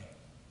pray?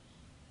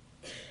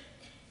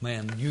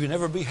 Man, you can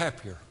never be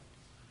happier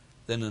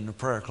than in the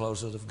prayer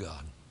closet of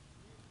God.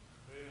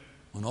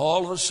 When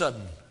all of a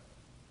sudden,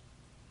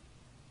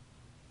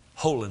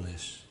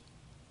 holiness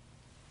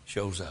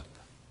shows up.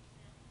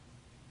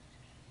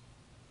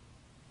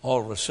 All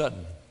of a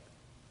sudden,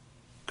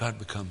 God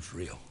becomes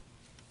real.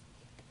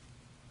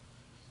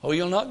 Oh,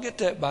 you'll not get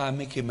that by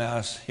Mickey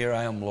Mouse. Here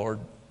I am, Lord,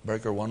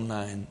 Breaker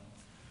 1:9.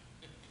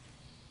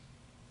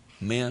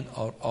 Men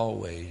ought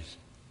always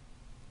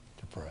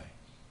to pray.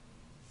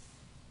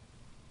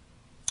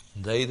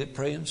 They that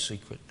pray in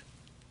secret,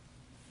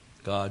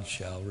 God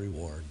shall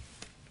reward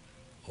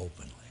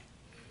openly.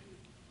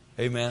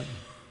 Amen.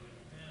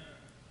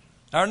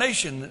 Our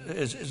nation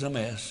is a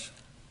mess.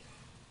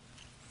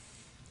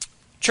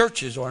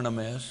 Churches are in a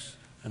mess,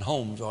 and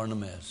homes are in a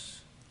mess.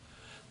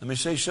 Let me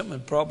say something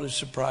that probably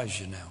surprise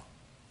you now.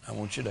 I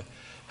want you to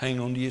hang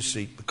on to your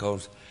seat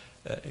because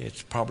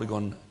it's probably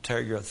going to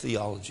tear your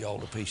theology all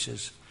to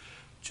pieces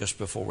just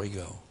before we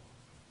go.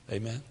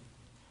 Amen.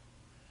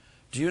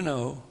 Do you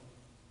know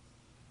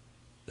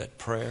that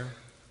prayer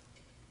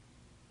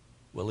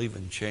will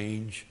even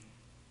change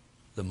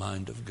the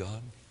mind of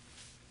God?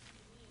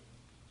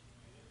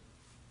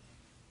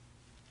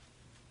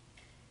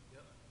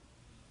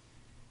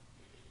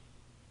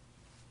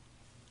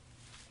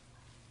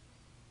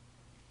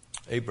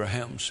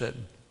 Abraham said,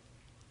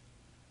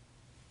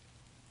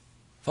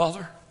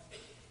 Father,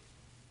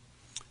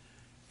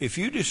 if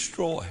you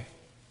destroy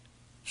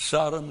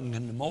Sodom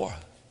and Gomorrah,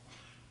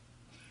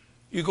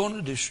 you're going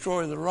to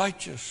destroy the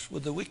righteous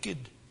with the wicked.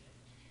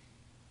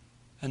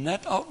 And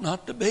that ought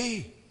not to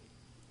be.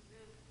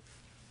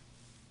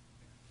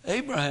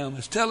 Abraham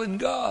is telling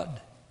God,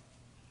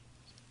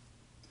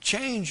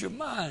 change your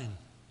mind.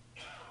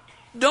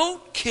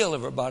 Don't kill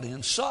everybody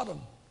in Sodom.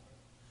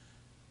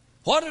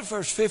 What if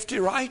there's 50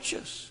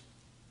 righteous?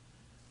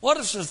 What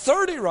if there's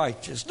 30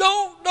 righteous?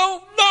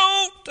 Don't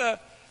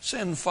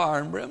send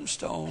fire and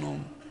brimstone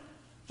on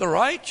the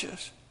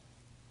righteous.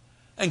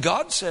 And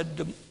God said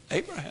to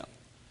Abraham,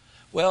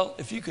 well,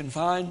 if you can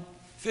find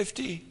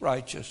 50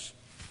 righteous,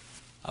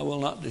 I will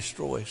not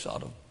destroy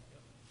Sodom.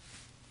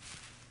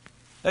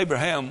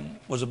 Abraham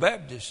was a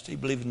Baptist. He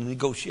believed in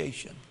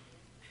negotiation.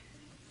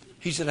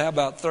 He said, how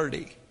about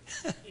 30?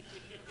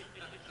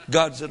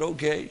 God said,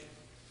 okay.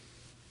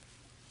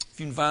 If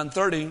you can find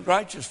 30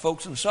 righteous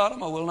folks in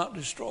Sodom, I will not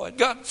destroy it.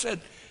 God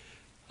said,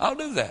 I'll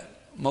do that.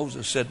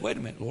 Moses said, wait a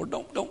minute, Lord,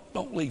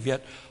 don't leave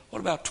yet. What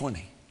about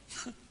 20?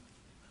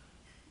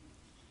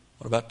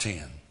 What about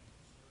 10?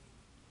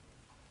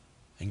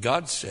 And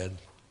God said,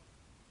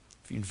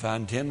 if you can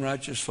find 10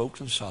 righteous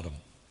folks in Sodom,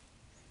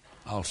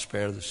 I'll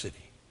spare the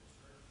city.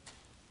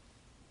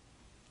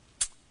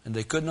 And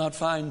they could not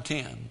find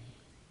 10.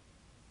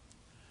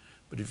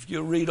 But if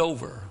you'll read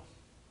over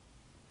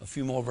a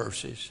few more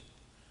verses,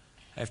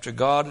 after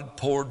God had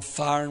poured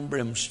fire and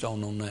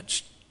brimstone on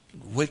that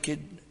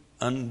wicked,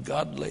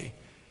 ungodly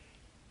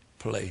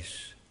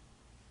place,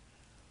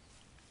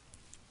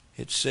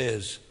 it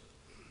says,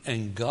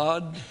 and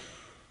God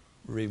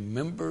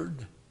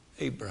remembered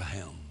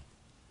Abraham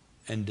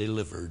and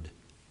delivered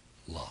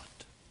Lot.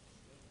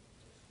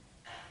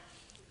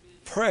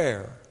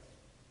 Prayer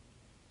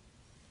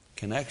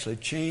can actually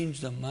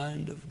change the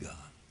mind of God.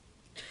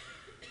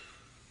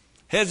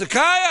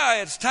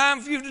 Hezekiah, it's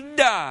time for you to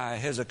die.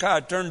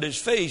 Hezekiah turned his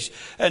face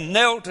and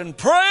knelt and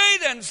prayed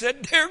and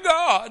said, dear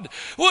God,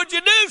 would you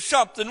do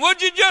something?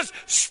 Would you just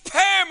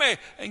spare me?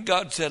 And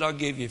God said, I'll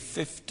give you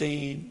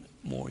 15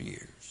 more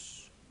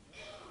years.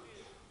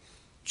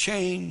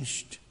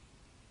 Changed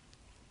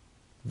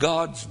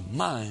God's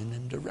mind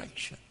and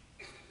direction.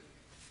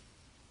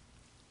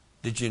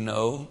 Did you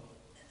know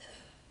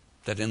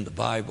that in the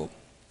Bible,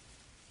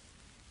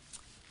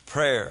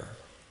 prayer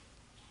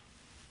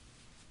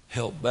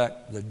held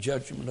back the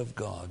judgment of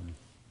God?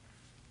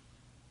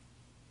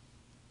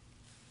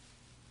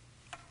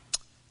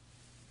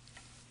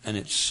 And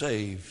it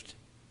saved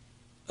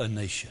a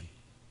nation.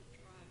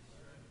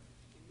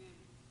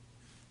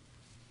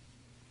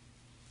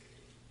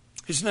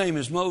 His name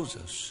is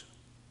Moses.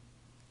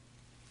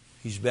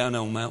 He's bound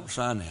on Mount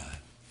Sinai.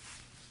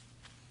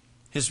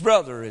 His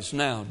brother is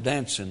now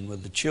dancing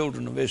with the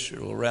children of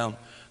Israel around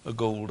a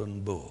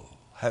golden bull,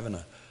 having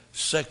a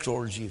sex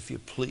orgy, if you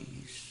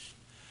please.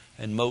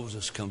 And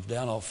Moses comes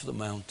down off the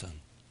mountain.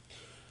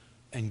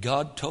 And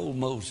God told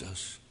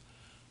Moses,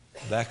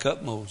 back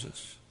up,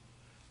 Moses.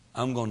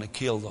 I'm going to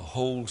kill the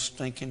whole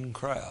stinking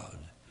crowd,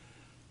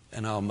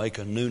 and I'll make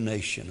a new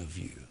nation of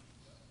you.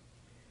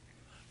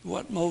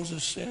 What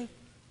Moses said?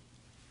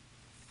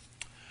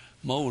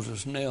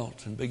 Moses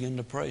knelt and began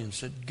to pray and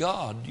said,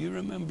 God, do you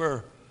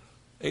remember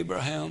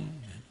Abraham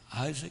and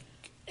Isaac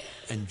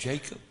and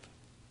Jacob?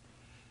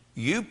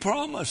 You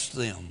promised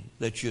them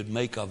that you'd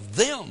make of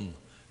them,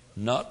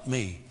 not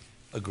me,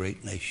 a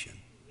great nation.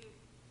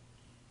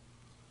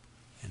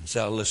 And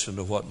so I listened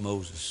to what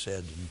Moses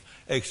said in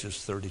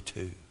Exodus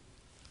 32.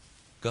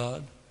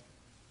 God,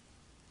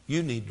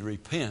 you need to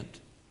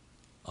repent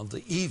of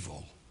the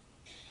evil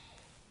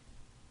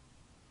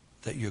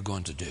that you're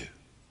going to do.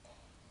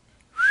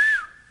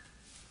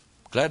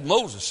 Glad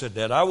Moses said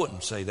that. I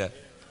wouldn't say that.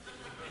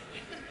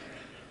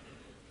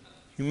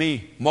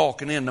 Me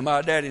walking into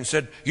my daddy and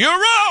said, you're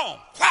wrong.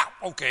 Wow,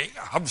 okay,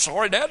 I'm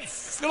sorry, Dad. I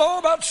feel all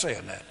about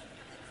saying that.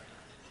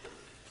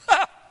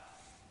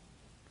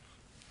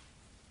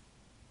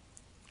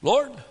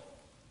 Lord,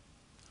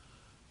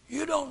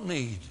 you don't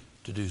need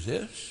to do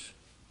this.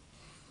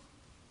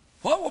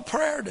 What will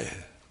prayer do?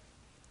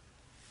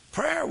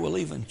 Prayer will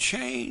even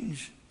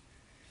change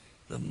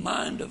the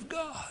mind of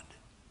God.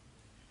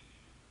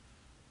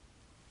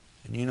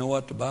 And you know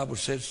what the Bible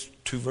says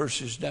 2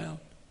 verses down?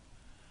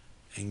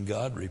 And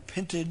God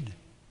repented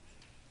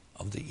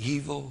of the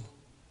evil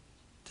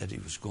that he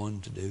was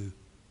going to do.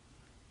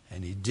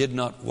 And he did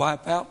not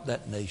wipe out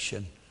that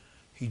nation.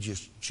 He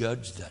just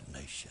judged that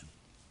nation.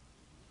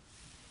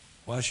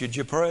 Why should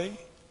you pray?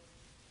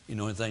 You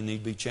know anything need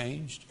to be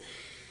changed?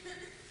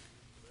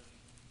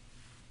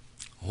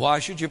 Why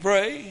should you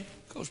pray?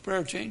 Because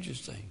prayer changes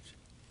things.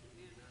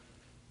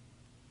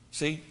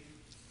 See,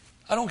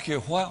 I don't care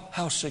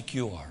how sick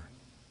you are.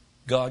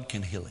 God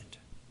can heal it.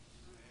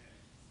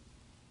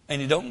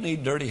 And you don't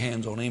need dirty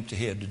hands on an empty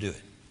head to do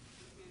it.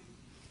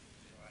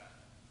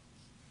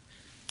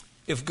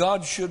 If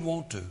God should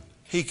want to,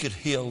 he could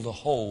heal the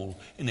hole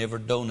in every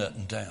donut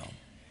in town.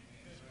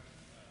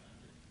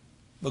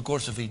 But of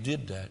course, if he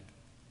did that,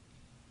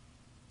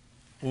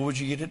 where would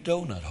you get at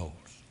donut holes?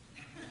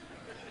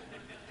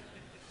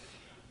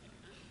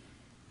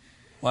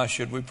 Why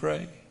should we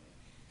pray?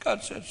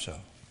 God said so.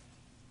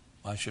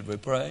 Why should we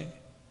pray?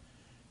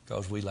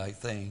 Because we like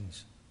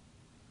things.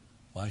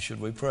 Why should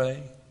we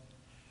pray?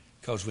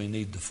 Because we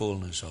need the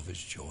fullness of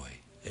his joy.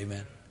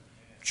 Amen.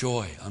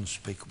 Joy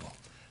unspeakable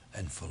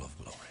and full of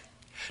glory.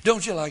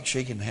 Don't you like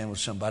shaking the hand with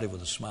somebody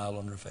with a smile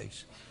on their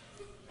face?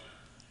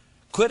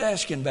 Quit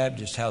asking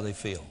Baptists how they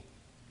feel.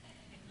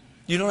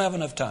 You don't have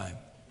enough time.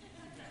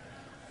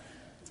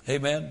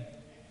 Amen.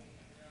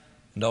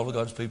 And all of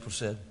God's people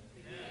said,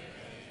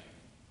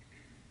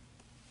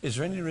 is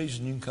there any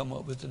reason you can come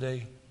up with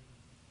today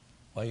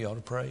why you ought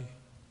to pray?